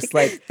 And I was just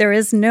like, there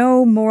is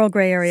no moral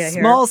gray area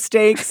here. Small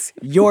stakes,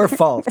 your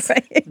fault.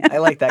 Right. I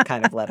like that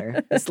kind of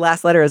letter. This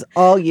last letter is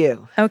all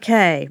you.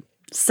 Okay.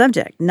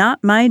 Subject,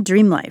 not my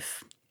dream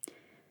life.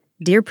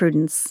 Dear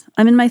Prudence,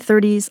 I'm in my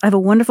 30s. I have a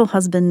wonderful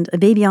husband, a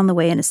baby on the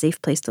way, and a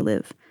safe place to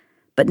live.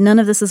 But none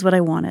of this is what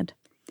I wanted.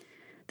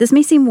 This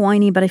may seem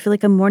whiny, but I feel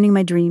like I'm mourning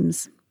my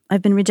dreams.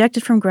 I've been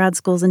rejected from grad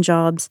schools and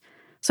jobs,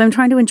 so I'm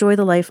trying to enjoy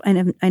the life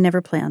I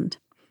never planned.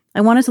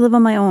 I wanted to live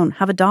on my own,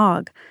 have a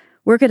dog,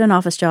 work at an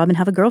office job, and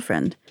have a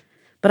girlfriend.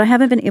 But I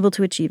haven't been able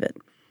to achieve it.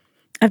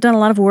 I've done a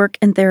lot of work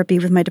and therapy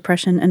with my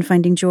depression and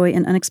finding joy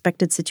in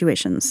unexpected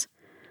situations.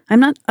 I'm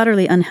not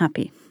utterly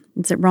unhappy.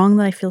 Is it wrong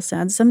that I feel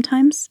sad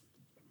sometimes?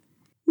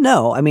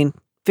 No, I mean,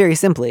 very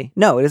simply,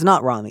 no, it is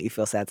not wrong that you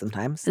feel sad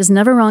sometimes. It is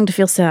never wrong to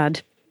feel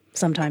sad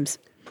sometimes.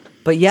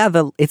 But yeah,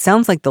 it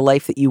sounds like the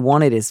life that you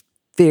wanted is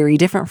very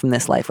different from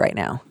this life right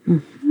now.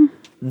 Mm-hmm.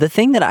 The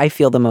thing that I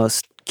feel the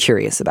most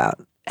curious about,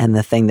 and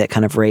the thing that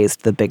kind of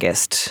raised the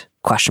biggest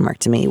question mark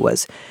to me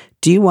was,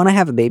 do you want to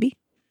have a baby?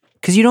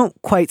 Because you don't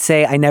quite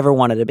say, I never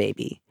wanted a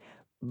baby,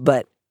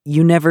 but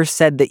you never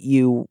said that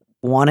you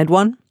wanted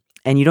one,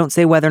 and you don't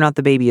say whether or not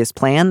the baby is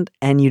planned,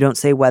 and you don't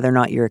say whether or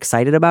not you're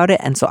excited about it.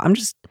 And so I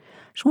just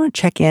want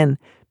to check in.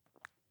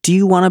 Do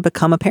you want to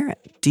become a parent?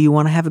 Do you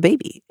want to have a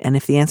baby? And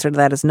if the answer to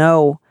that is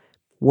no,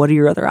 what are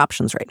your other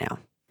options right now?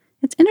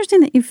 It's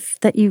interesting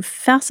that you've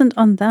fastened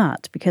on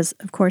that because,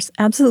 of course,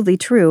 absolutely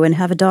true. And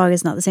have a dog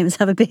is not the same as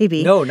have a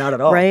baby. No, not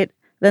at all. Right?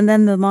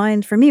 Then the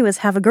mind for me was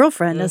have a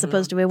girlfriend as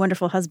opposed to a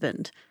wonderful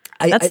husband.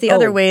 That's the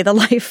other way the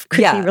life could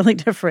be really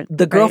different.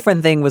 The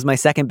girlfriend thing was my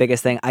second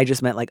biggest thing. I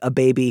just meant like a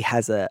baby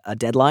has a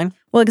deadline.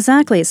 Well,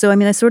 exactly. So, I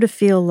mean, I sort of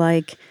feel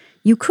like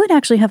you could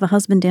actually have a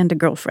husband and a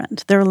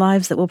girlfriend. There are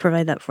lives that will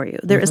provide that for you.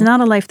 There is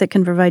not a life that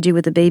can provide you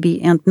with a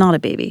baby and not a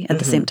baby at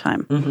the same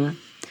time. Mm-hmm.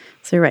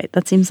 So you're right.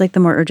 That seems like the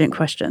more urgent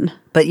question.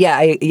 But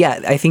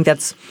I think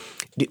that's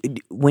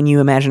when you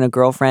imagine a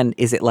girlfriend,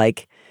 is it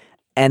like,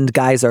 and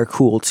guys are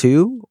cool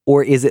too?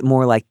 Or is it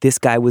more like this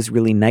guy was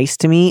really nice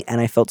to me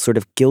and I felt sort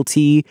of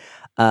guilty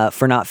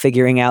for not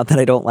figuring out that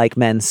I don't like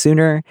men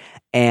sooner,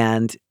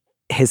 and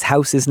his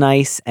house is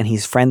nice and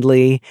he's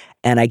friendly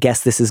and I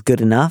guess this is good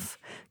enough?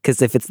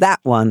 Because if it's that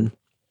one,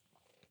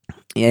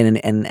 and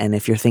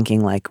if you're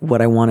thinking like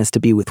what I want is to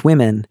be with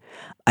women,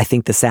 I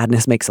think the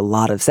sadness makes a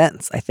lot of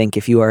sense. I think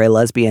if you are a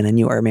lesbian and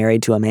you are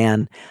married to a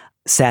man,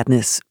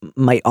 sadness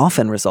might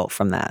often result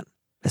from that,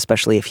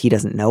 especially if he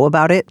doesn't know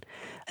about it.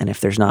 And if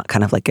there's not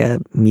kind of like a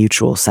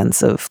mutual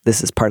sense of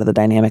this is part of the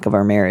dynamic of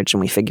our marriage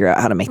and we figure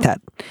out how to make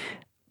that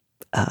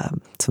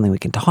something we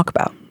can talk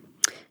about.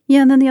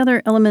 Yeah, and then the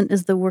other element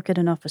is the work at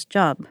an office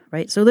job,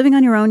 right? So living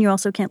on your own, you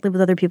also can't live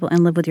with other people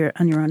and live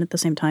on your own at the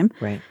same time.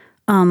 Right.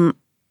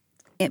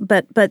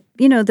 But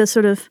you know,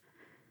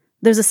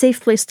 there's a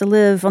safe place to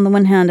live on the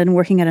one hand and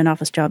working at an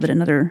office job at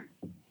another,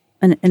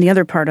 and the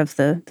other part of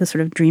the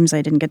sort of dreams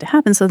I didn't get to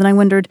happen. So then I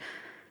wondered,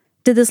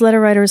 did this letter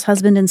writer's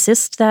husband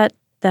insist that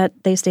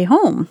they stay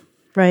home,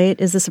 right?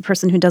 Is this a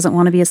person who doesn't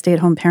want to be a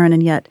stay-at-home parent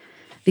and yet,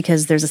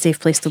 because there's a safe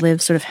place to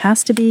live, sort of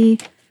has to be?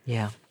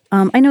 Yeah.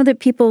 I know that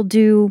people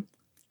do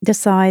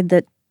decide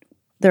that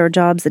there are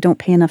jobs that don't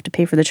pay enough to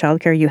pay for the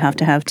childcare you have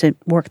to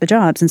work the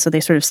jobs, and so they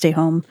sort of stay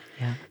home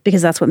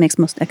because that's what makes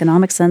most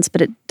economic sense,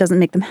 but it doesn't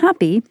make them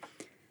happy.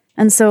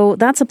 And so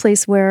that's a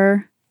place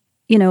where,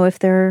 you know, if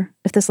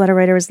this letter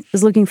writer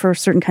is looking for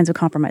certain kinds of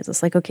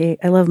compromises, like, okay,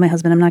 I love my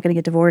husband, I'm not going to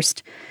get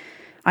divorced,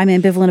 I'm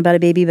ambivalent about a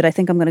baby, but I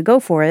think I'm going to go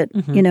for it,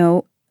 you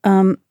know,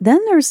 then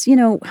there's, you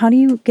know, how do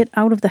you get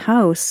out of the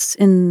house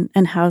and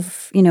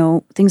have, you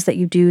know, things that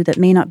you do that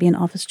may not be an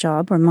office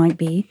job or might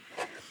be,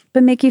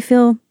 but make you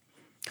feel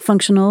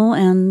functional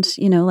and,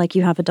 you know, like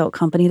you have adult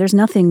company. There's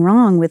nothing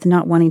wrong with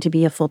not wanting to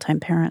be a full-time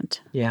parent.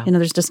 Yeah. You know,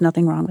 there's just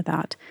nothing wrong with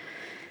that.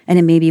 And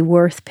it may be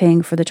worth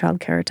paying for the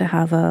childcare to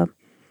have a,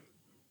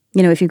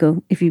 you know, if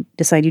you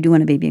decide you do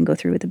want a baby and go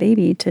through with the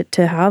baby,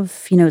 to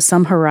have, you know,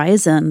 some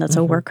horizon that's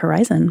a work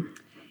horizon.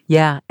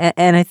 Yeah.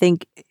 And I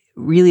think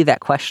really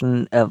that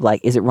question of like,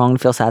 is it wrong to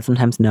feel sad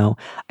sometimes? No.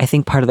 I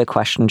think part of the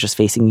question just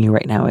facing you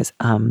right now is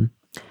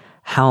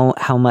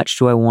how much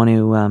do I want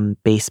to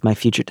base my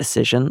future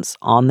decisions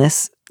on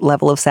this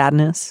level of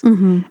sadness?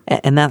 Mm-hmm.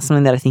 And that's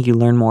something that I think you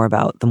learn more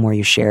about the more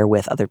you share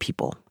with other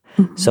people.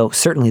 Mm-hmm. So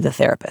certainly the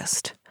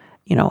therapist.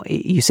 You know,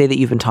 you say that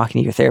you've been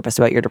talking to your therapist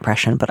about your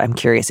depression, but I'm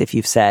curious if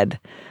you've said,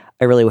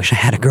 I really wish I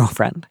had a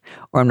girlfriend,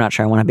 or I'm not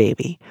sure I want a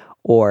baby,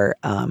 or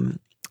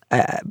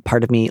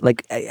part of me,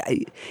 like,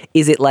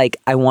 is it like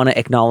I want to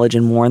acknowledge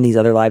and mourn these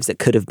other lives that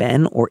could have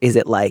been, or is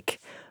it like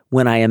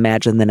when I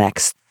imagine the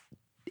next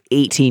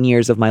 18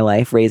 years of my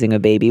life raising a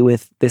baby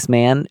with this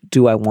man,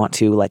 do I want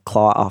to like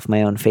claw off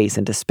my own face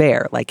in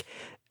despair? Like,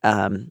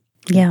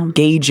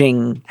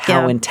 gauging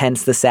how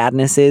intense the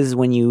sadness is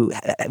when you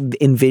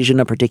envision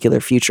a particular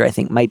future, I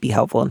think might be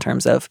helpful in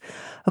terms of,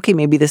 okay,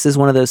 maybe this is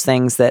one of those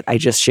things that I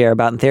just share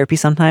about in therapy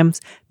sometimes.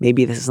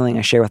 Maybe this is something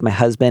I share with my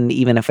husband,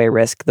 even if I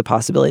risk the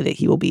possibility that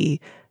he will be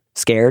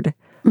scared.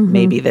 Mm-hmm.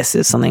 Maybe this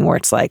is something where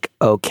it's like,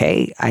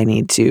 okay, I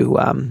need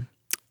to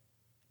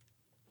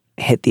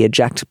hit the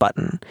eject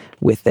button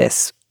with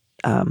this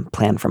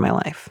plan for my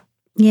life.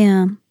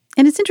 Yeah.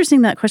 And it's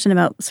interesting, that question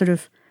about sort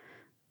of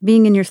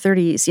being in your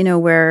 30s, you know,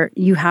 where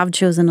you have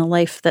chosen a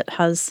life that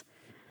has,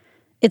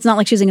 it's not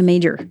like choosing a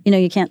major. You know,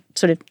 you can't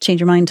sort of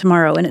change your mind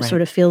tomorrow, and it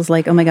sort of feels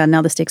like, oh my God,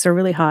 now the stakes are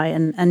really high.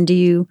 And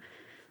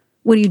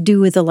what do you do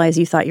with the lives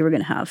you thought you were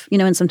going to have? You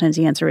know, and sometimes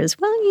the answer is,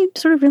 well, you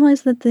sort of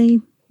realize that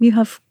you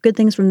have good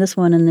things from this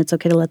one and it's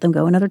okay to let them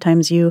go. And other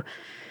times you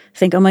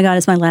think, oh my God,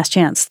 it's my last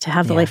chance to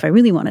have the life I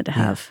really wanted to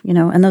have, you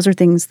know? And those are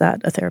things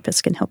that a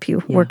therapist can help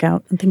you work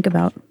out and think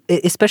about.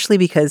 Especially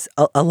because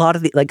a lot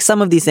of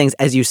some of these things,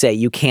 as you say,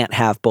 you can't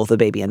have both a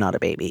baby and not a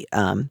baby.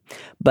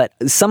 But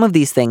some of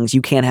these things,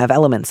 you can have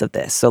elements of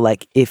this. So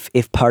like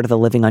if part of the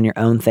living on your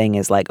own thing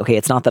is like, okay,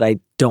 it's not that I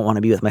don't want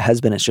to be with my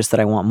husband, it's just that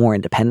I want more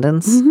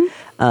independence.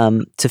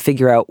 To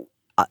figure out,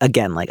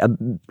 again, like,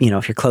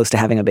 if you're close to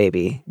having a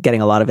baby,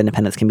 getting a lot of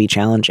independence can be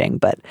challenging,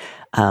 but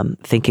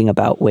thinking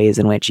about ways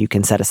in which you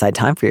can set aside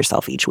time for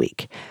yourself each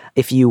week.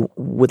 If you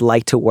would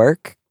like to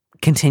work,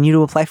 continue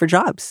to apply for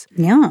jobs.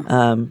 Yeah.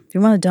 If you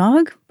want a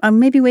dog,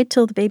 maybe wait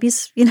till the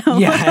baby's,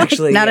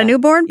 not a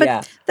newborn,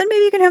 but then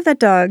maybe you can have that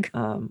dog.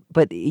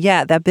 But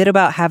yeah, that bit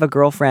about have a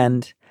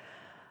girlfriend,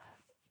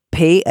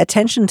 pay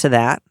attention to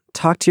that.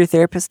 Talk to your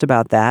therapist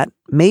about that.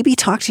 Maybe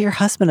talk to your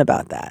husband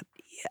about that.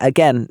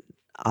 Again,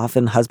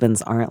 often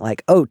husbands aren't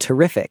like, oh,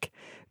 terrific,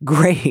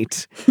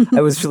 great.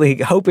 I was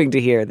really hoping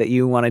to hear that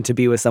you wanted to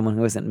be with someone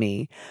who isn't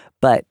me.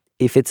 But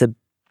if it's a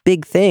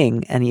big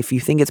thing, and if you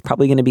think it's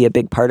probably going to be a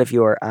big part of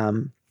your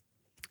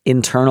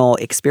internal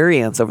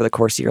experience over the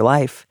course of your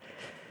life,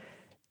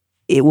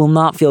 it will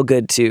not feel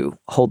good to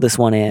hold this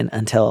one in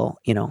until,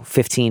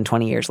 15,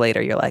 20 years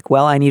later. You're like,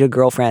 well, I need a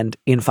girlfriend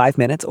in 5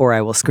 minutes or I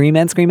will scream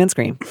and scream and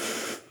scream.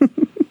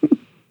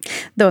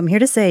 Though I'm here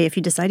to say, if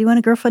you decide you want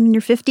a girlfriend in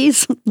your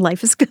 50s,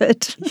 life is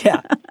good.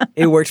 Yeah.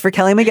 It worked for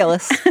Kelly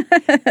McGillis.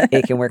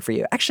 It can work for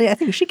you. Actually, I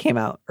think she came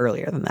out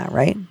earlier than that,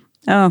 right?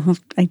 Oh,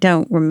 I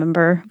don't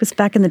remember. It was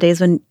back in the days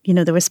when,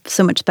 there was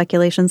so much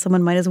speculation,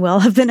 someone might as well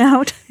have been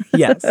out.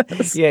 Yes.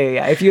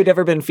 Yeah. If you had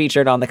ever been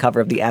featured on the cover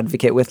of The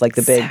Advocate with like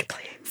the big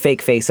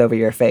fake face over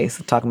your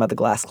face, talking about the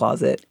glass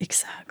closet.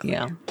 Exactly.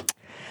 Yeah.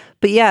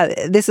 But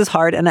yeah, this is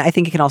hard. And I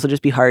think it can also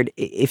just be hard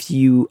if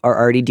you are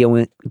already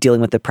dealing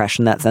with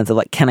depression, that sense of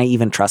like, can I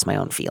even trust my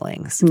own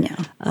feelings?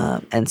 Yeah.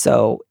 And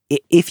so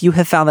if you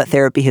have found that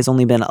therapy has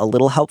only been a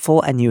little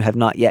helpful and you have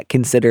not yet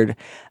considered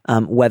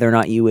whether or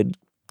not you would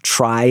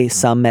try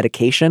some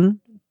medication,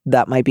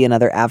 that might be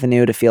another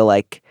avenue to feel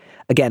like,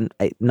 again,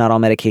 not all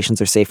medications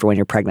are safe for when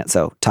you're pregnant.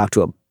 So talk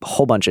to a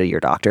whole bunch of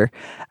your doctor.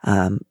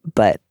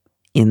 But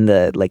in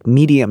the like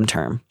medium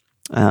term,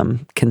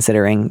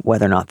 considering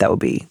whether or not that would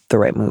be the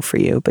right move for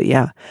you. But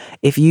yeah,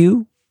 if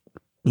you,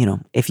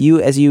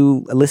 as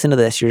you listen to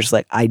this, you're just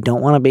like, I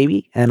don't want a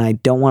baby and I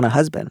don't want a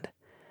husband.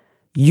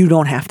 You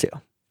don't have to.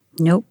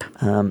 Nope.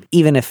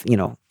 Even if,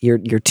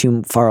 you're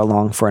too far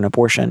along for an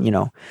abortion,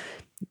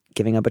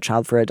 giving up a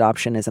child for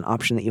adoption is an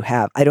option that you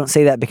have. I don't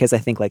say that because I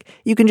think like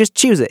you can just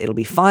choose it. It'll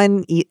be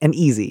fun and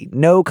easy,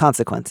 no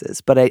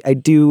consequences. But I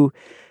do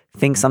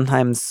think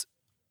sometimes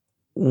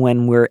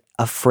when we're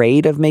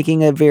afraid of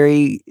making a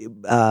very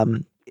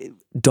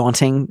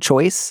daunting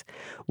choice,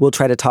 we'll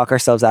try to talk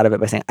ourselves out of it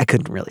by saying, I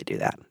couldn't really do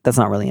that. That's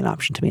not really an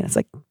option to me. And it's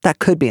like, that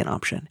could be an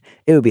option.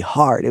 It would be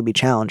hard. It would be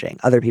challenging.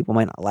 Other people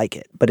might not like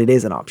it, but it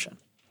is an option.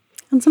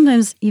 And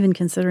sometimes even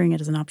considering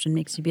it as an option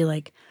makes you be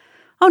like,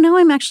 oh, now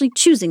I'm actually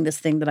choosing this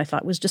thing that I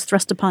thought was just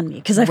thrust upon me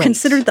because I've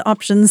considered the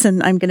options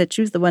and I'm going to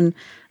choose the one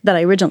that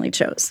I originally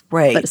chose.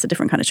 Right. But it's a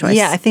different kind of choice.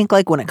 Yeah, I think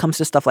like when it comes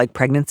to stuff like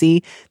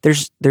pregnancy,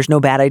 there's no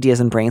bad ideas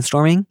in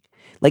brainstorming.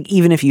 Like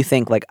even if you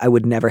think like I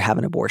would never have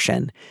an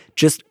abortion,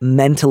 just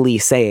mentally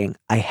saying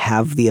I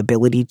have the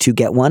ability to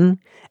get one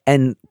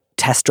and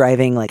test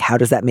driving, like how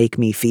does that make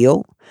me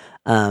feel?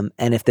 And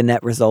if the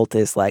net result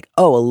is like,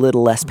 oh, a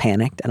little less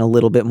panicked and a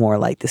little bit more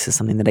like this is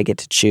something that I get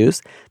to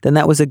choose, then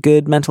that was a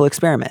good mental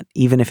experiment,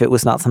 even if it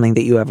was not something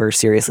that you ever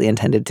seriously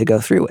intended to go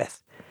through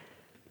with.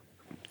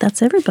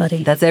 That's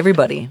everybody. That's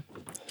everybody.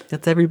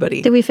 That's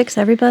everybody. Did we fix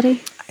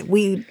everybody?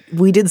 We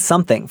did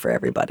something for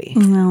everybody.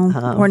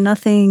 No, or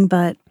nothing,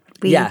 but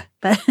we. Yeah.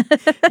 But,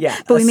 yeah.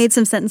 But we made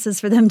some sentences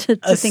for them to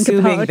think about.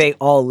 Assuming they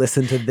all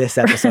listen to this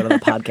episode of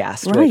the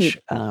podcast, right.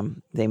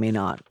 Which they may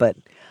not. But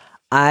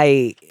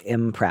I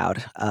am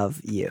proud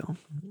of you.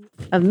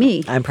 Of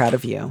me? I'm proud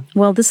of you.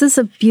 Well, this is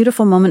a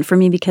beautiful moment for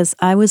me because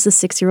I was the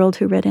 6-year-old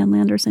who read Ann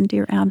Landers and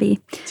Dear Abby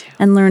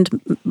and learned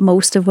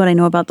most of what I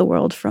know about the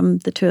world from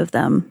the two of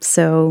them.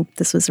 So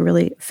this was a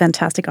really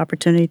fantastic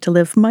opportunity to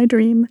live my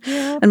dream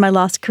and my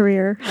lost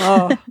career.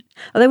 Oh.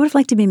 I would have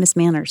liked to be Miss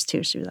Manners,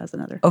 too. That was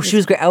another. Oh, she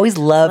was great. I always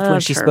loved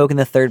when she spoke in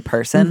the third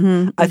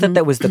person. I thought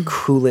that was the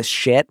coolest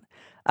shit.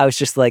 I was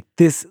just like,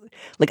 this,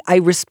 like, I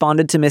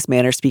responded to Miss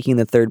Manners speaking in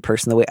the third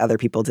person the way other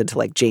people did to,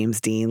 like, James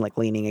Dean, like,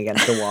 leaning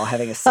against the wall,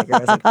 having a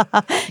cigarette. I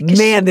was like,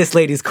 man, this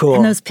lady's cool.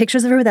 And those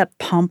pictures of her with that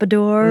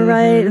pompadour,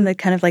 right? And the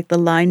kind of, like, the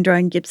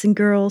line-drawing Gibson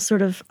girl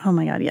sort of, oh,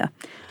 my God, yeah.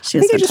 She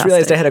was fantastic. I just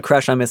realized I had a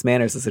crush on Miss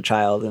Manners as a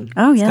child, and it's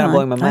kind of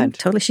blowing my mind.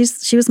 Totally.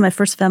 She was my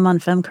first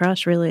femme-on-femme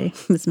crush, really,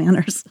 Miss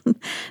Manners.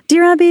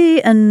 Dear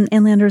Abby and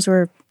Ann Landers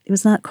it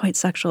was not quite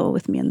sexual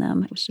with me and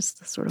them. It was just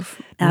a sort of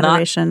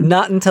adoration.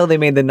 Not until they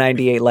made the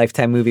 98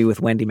 Lifetime movie with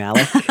Wendy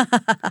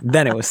Malick.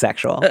 Then it was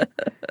sexual.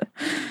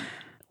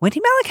 Wendy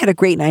Malick had a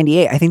great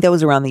 98. I think that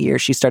was around the year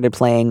she started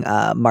playing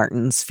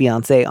Martin's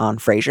fiance on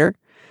Frasier.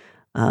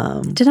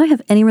 Did I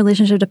have any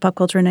relationship to pop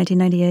culture in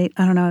 1998?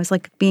 I don't know. I was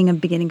like being a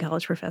beginning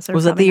college professor.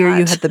 Was that the year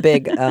you had the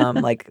big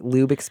like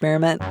lube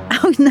experiment?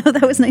 Oh, no,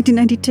 that was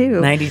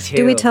 1992. 92.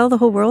 Do we tell the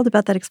whole world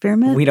about that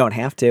experiment? We don't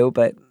have to,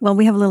 but... Well,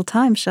 we have a little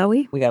time, shall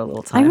we? We got a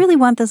little time. I really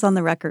want this on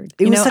the record.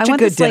 It was such a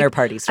good dinner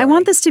party story. I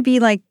want this to be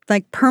like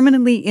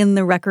permanently in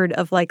the record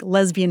of like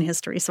lesbian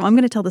history. So I'm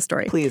going to tell the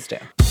story. Please do.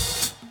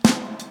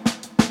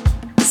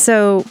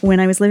 So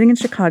when I was living in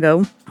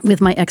Chicago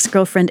with my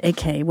ex-girlfriend,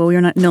 AK, well, we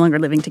were no longer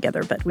living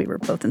together, but we were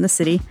both in the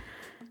city.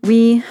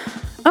 We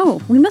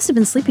must have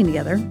been sleeping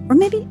together. Or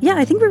maybe, yeah,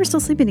 I think we were still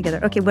sleeping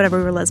together. Okay, whatever,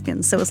 we were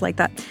lesbians, so it was like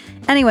that.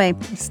 Anyway.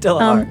 Still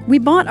are. We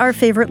bought our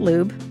favorite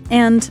lube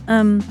and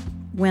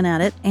went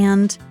at it.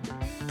 And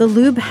the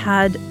lube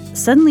had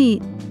suddenly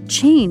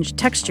changed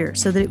texture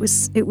so that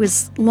it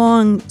was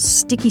long,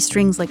 sticky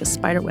strings like a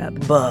spider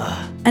web.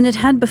 Buh. And it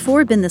had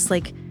before been this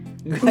like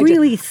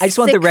really I just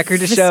want the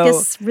record to show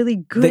viscous, really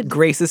good. that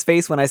Grace's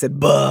face when I said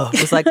 "buh"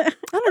 was like, I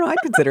don't know, I'd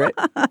consider it.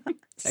 I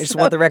just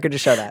want the record to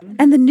show that.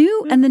 And the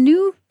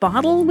new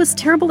bottle was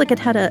terrible. Like it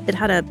had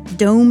a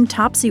dome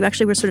top, so you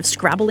actually were sort of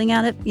scrabbling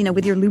at it,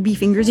 with your lubey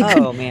fingers.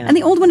 Man! And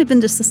the old one had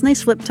been just this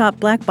nice flip top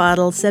black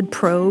bottle, said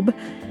Probe,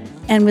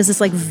 and was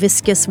this like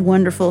viscous,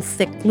 wonderful,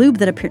 thick lube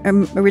that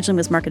originally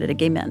was marketed to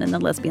gay men, and the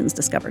lesbians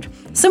discovered.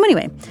 So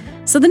anyway,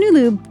 the new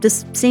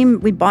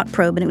lube, we bought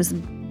Probe, and it was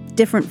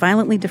different,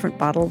 violently different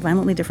bottle,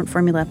 violently different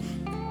formula.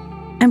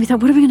 And we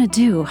thought, what are we going to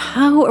do?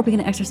 How are we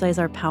going to exercise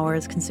our power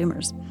as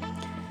consumers?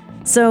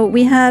 So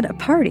we had a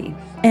party,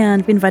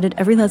 and we invited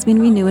every lesbian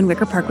we knew in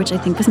Wicker Park, which I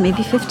think was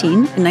maybe 15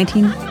 in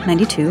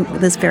 1992.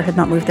 Liz Phair had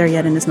not moved there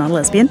yet and is not a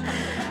lesbian.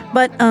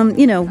 But,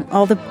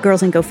 all the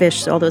girls in Go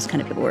Fish, all those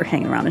kind of people were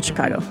hanging around in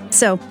Chicago.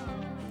 So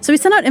we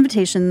sent out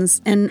invitations,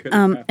 and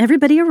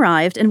everybody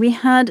arrived, and we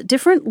had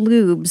different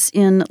lubes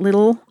in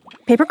little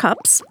paper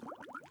cups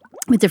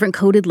with different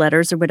coded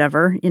letters or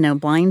whatever,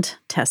 blind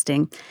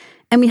testing.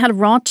 And we had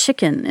raw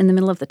chicken in the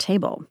middle of the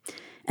table.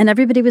 And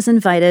everybody was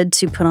invited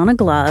to put on a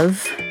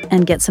glove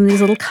and get some of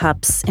these little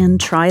cups and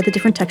try the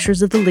different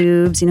textures of the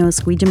lubes,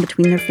 squeeze them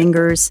between their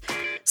fingers,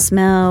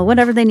 smell,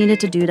 whatever they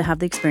needed to do to have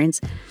the experience.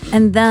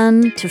 And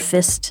then to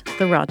fist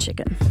the raw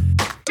chicken.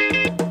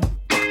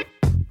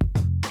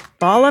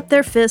 Ball up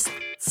their fist,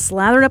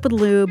 slather it up with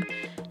lube,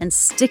 and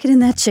stick it in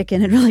that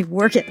chicken and really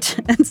work it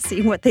and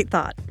see what they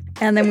thought.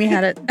 And then we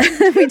had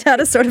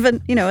a sort of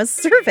a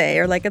survey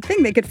or like a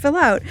thing they could fill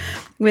out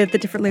with the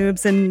different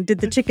lubes and did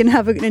the chicken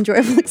have an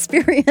enjoyable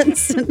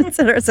experience, and et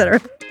cetera, et cetera.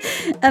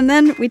 And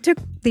then we took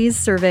these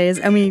surveys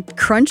and we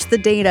crunched the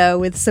data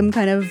with some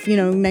kind of,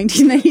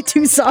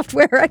 1992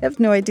 software. I have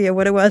no idea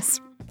what it was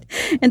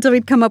until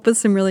we'd come up with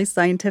some really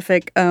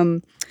scientific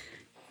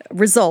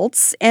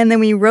results. And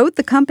then we wrote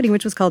the company,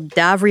 which was called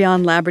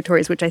Davrion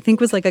Laboratories, which I think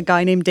was like a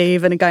guy named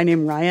Dave and a guy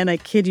named Ryan. I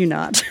kid you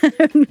not.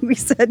 We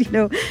said,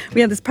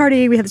 we had this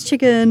party, we had this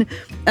chicken.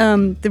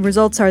 The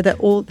results are that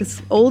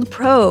this old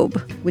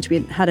Probe, which we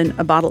had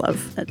a bottle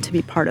of to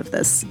be part of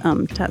this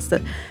test,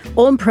 that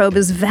old Probe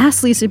is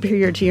vastly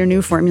superior to your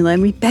new formula.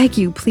 And we beg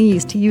you,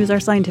 please, to use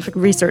our scientific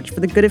research for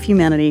the good of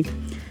humanity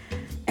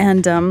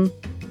and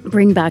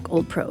bring back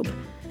old Probe.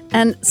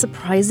 And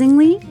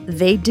surprisingly,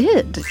 they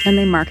did. And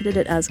they marketed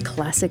it as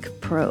Classic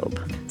Probe.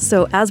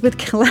 So as with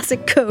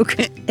Classic Coke,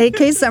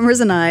 A.K. Summers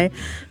and I,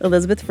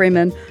 Elizabeth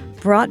Freeman,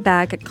 brought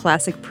back a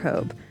Classic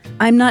Probe.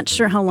 I'm not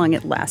sure how long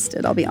it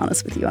lasted, I'll be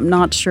honest with you. I'm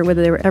not sure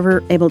whether they were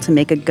ever able to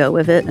make a go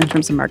of it in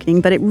terms of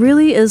marketing. But it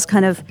really is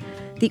kind of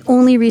the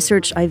only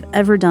research I've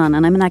ever done.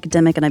 And I'm an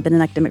academic, and I've been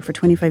an academic for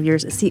 25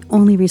 years. It's the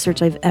only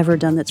research I've ever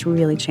done that's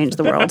really changed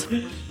the world.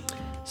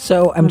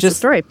 So I'm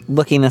just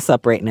looking this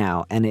up right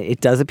now, and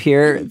it does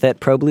appear that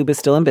Probe Lube is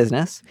still in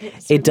business.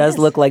 It does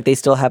look like they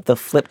still have the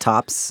flip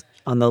tops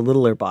on the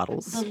littler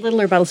bottles. The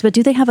littler bottles, but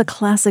do they have a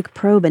Classic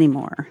Probe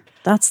anymore?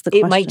 That's the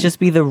question. It might just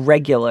be the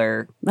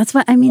regular. That's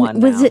what I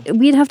mean.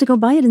 We'd have to go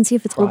buy it and see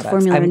if it's old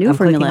formula or new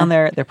formula. I'm clicking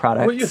on their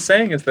products. What you're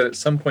saying is that at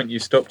some point you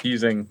stopped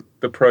using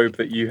the Probe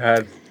that you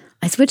had.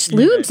 I switched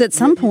lubes at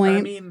some point.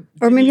 I mean,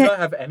 did you not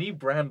have any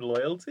brand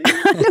loyalty?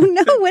 I don't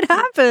know what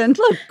happened.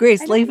 Look,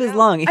 Grace, life is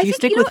long. If you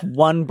stick with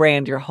one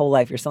brand your whole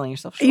life, you're selling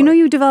yourself short.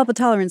 You develop a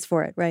tolerance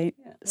for it, right?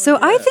 Yeah. So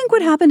I think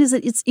what happened is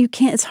that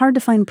it's hard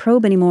to find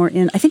Probe anymore.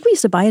 I think we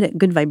used to buy it at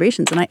Good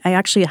Vibrations, and I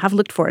actually have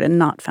looked for it and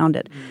not found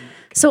it.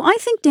 So I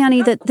think,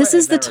 Danny, that this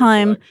is the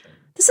time.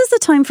 This is the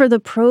time for the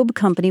Probe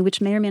company,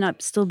 which may or may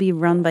not still be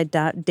run by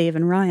Dave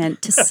and Ryan,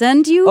 to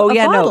send you a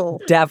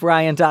bottle.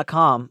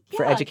 DavRyan.com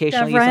for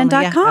educational use only.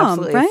 DavRyan.com,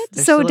 right?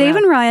 So Dave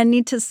and Ryan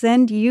need to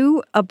send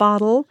you a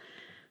bottle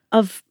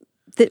of,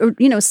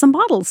 some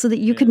bottles so that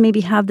you could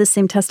maybe have the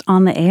same test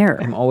on the air.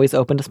 I'm always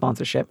open to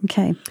sponsorship.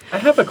 Okay. I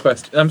have a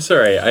question. I'm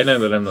sorry. I know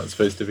that I'm not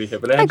supposed to be here,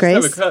 but I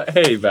just have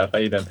hey, Beth, how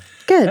you doing?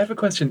 Good. I have a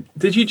question.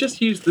 Did you just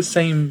use the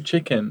same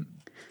chicken?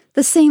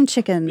 The same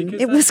chicken.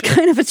 It was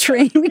kind of a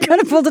train. We kind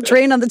of pulled a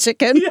train on the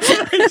chicken.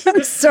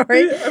 I'm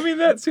sorry. I mean,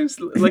 that seems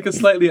like a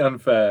slightly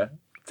unfair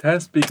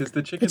test because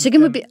the chicken. The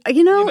chicken would be,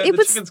 it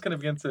was. The chicken's kind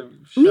of against a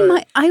show.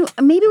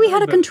 Maybe we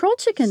had a control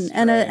chicken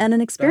and an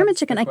experiment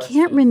chicken. I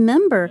can't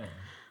remember. Yeah.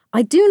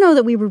 I do know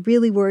that we were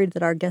really worried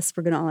that our guests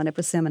were going to all end up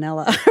with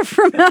salmonella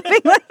from having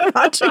like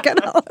raw chicken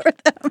all over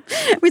them.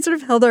 We sort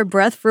of held our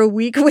breath for a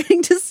week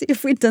waiting to see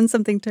if we'd done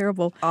something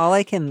terrible. All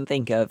I can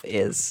think of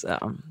is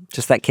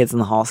just that Kids in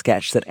the Hall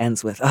sketch that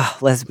ends with, oh,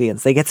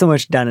 lesbians, they get so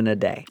much done in a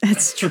day.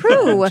 It's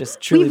true.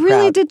 Just truly we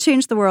really proud did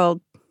change the world.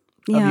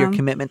 of your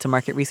commitment to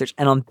market research.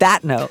 And on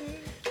that note,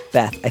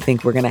 Beth, I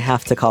think we're going to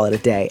have to call it a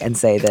day and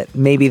say that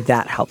maybe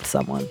that helped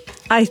someone.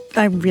 I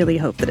really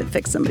hope that it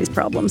fixed somebody's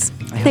problems.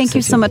 Thank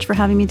you so much for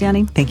having me,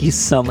 Danny. Thank you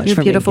so much You're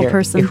for a beautiful being here.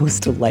 person. It was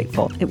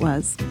delightful. It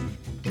was.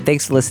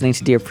 Thanks for listening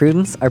to Dear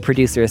Prudence. Our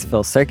producer is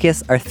Phil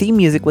Serkis. Our theme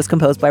music was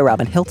composed by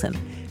Robin Hilton.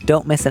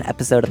 Don't miss an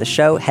episode of the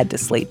show. Head to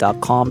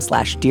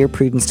slate.com/Dear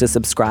Prudence to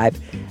subscribe.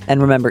 And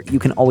remember, you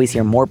can always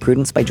hear more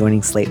Prudence by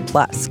joining Slate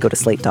Plus. Go to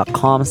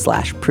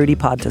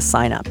slate.com/PrudyPod to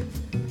sign up.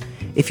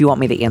 If you want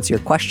me to answer your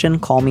question,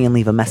 call me and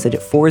leave a message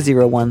at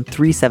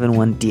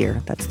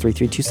 401-371-DEAR. That's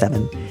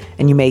 3327.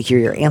 And you may hear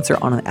your answer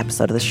on an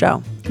episode of the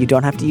show. You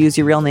don't have to use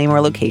your real name or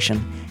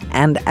location.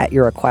 And at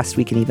your request,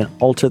 we can even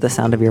alter the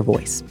sound of your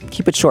voice.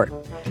 Keep it short.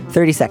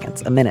 30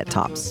 seconds, a minute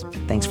tops.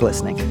 Thanks for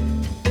listening.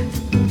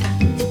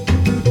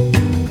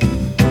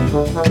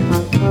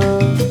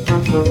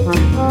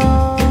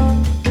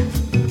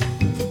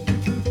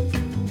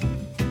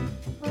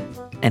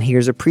 And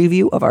here's a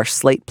preview of our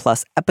Slate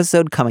Plus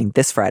episode coming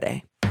this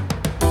Friday.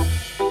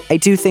 I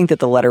do think that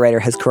the letter writer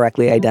has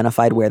correctly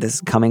identified where this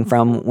is coming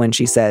from when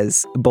she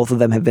says both of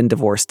them have been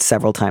divorced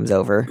several times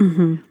over.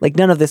 Mm-hmm. Like,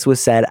 none of this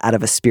was said out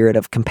of a spirit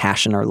of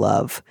compassion or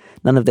love.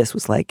 None of this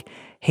was like,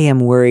 hey,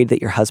 I'm worried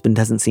that your husband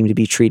doesn't seem to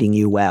be treating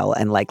you well,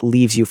 and like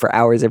leaves you for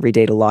hours every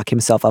day to lock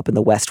himself up in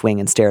the West Wing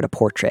and stare at a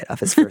portrait of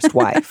his first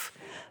wife.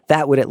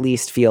 That would at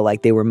least feel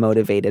like they were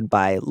motivated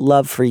by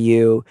love for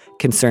you,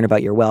 concern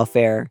about your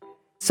welfare.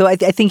 So I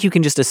think you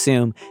can just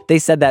assume they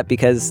said that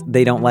because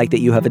they don't like that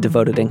you have a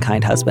devoted and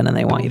kind husband and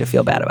they want you to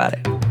feel bad about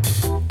it.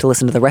 To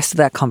listen to the rest of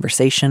that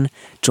conversation,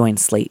 join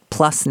Slate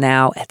Plus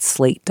now at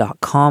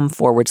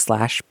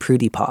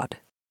slate.com/PrudyPod.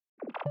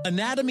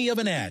 Anatomy of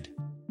an ad.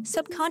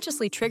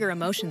 Subconsciously trigger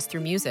emotions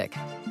through music.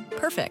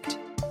 Perfect.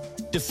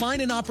 Define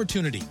an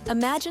opportunity.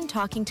 Imagine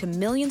talking to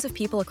millions of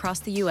people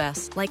across the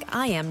U.S. like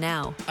I am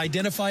now.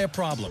 Identify a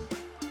problem.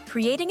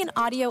 Creating an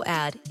audio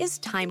ad is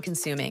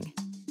time-consuming.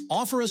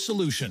 Offer a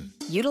solution.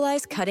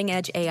 Utilize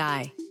cutting-edge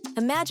AI.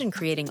 Imagine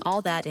creating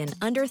all that in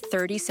under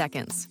 30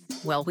 seconds.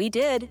 Well, we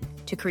did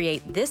to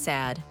create this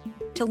ad.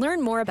 To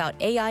learn more about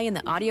AI in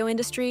the audio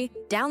industry,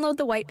 download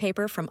the white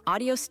paper from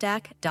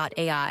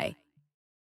audiostack.ai.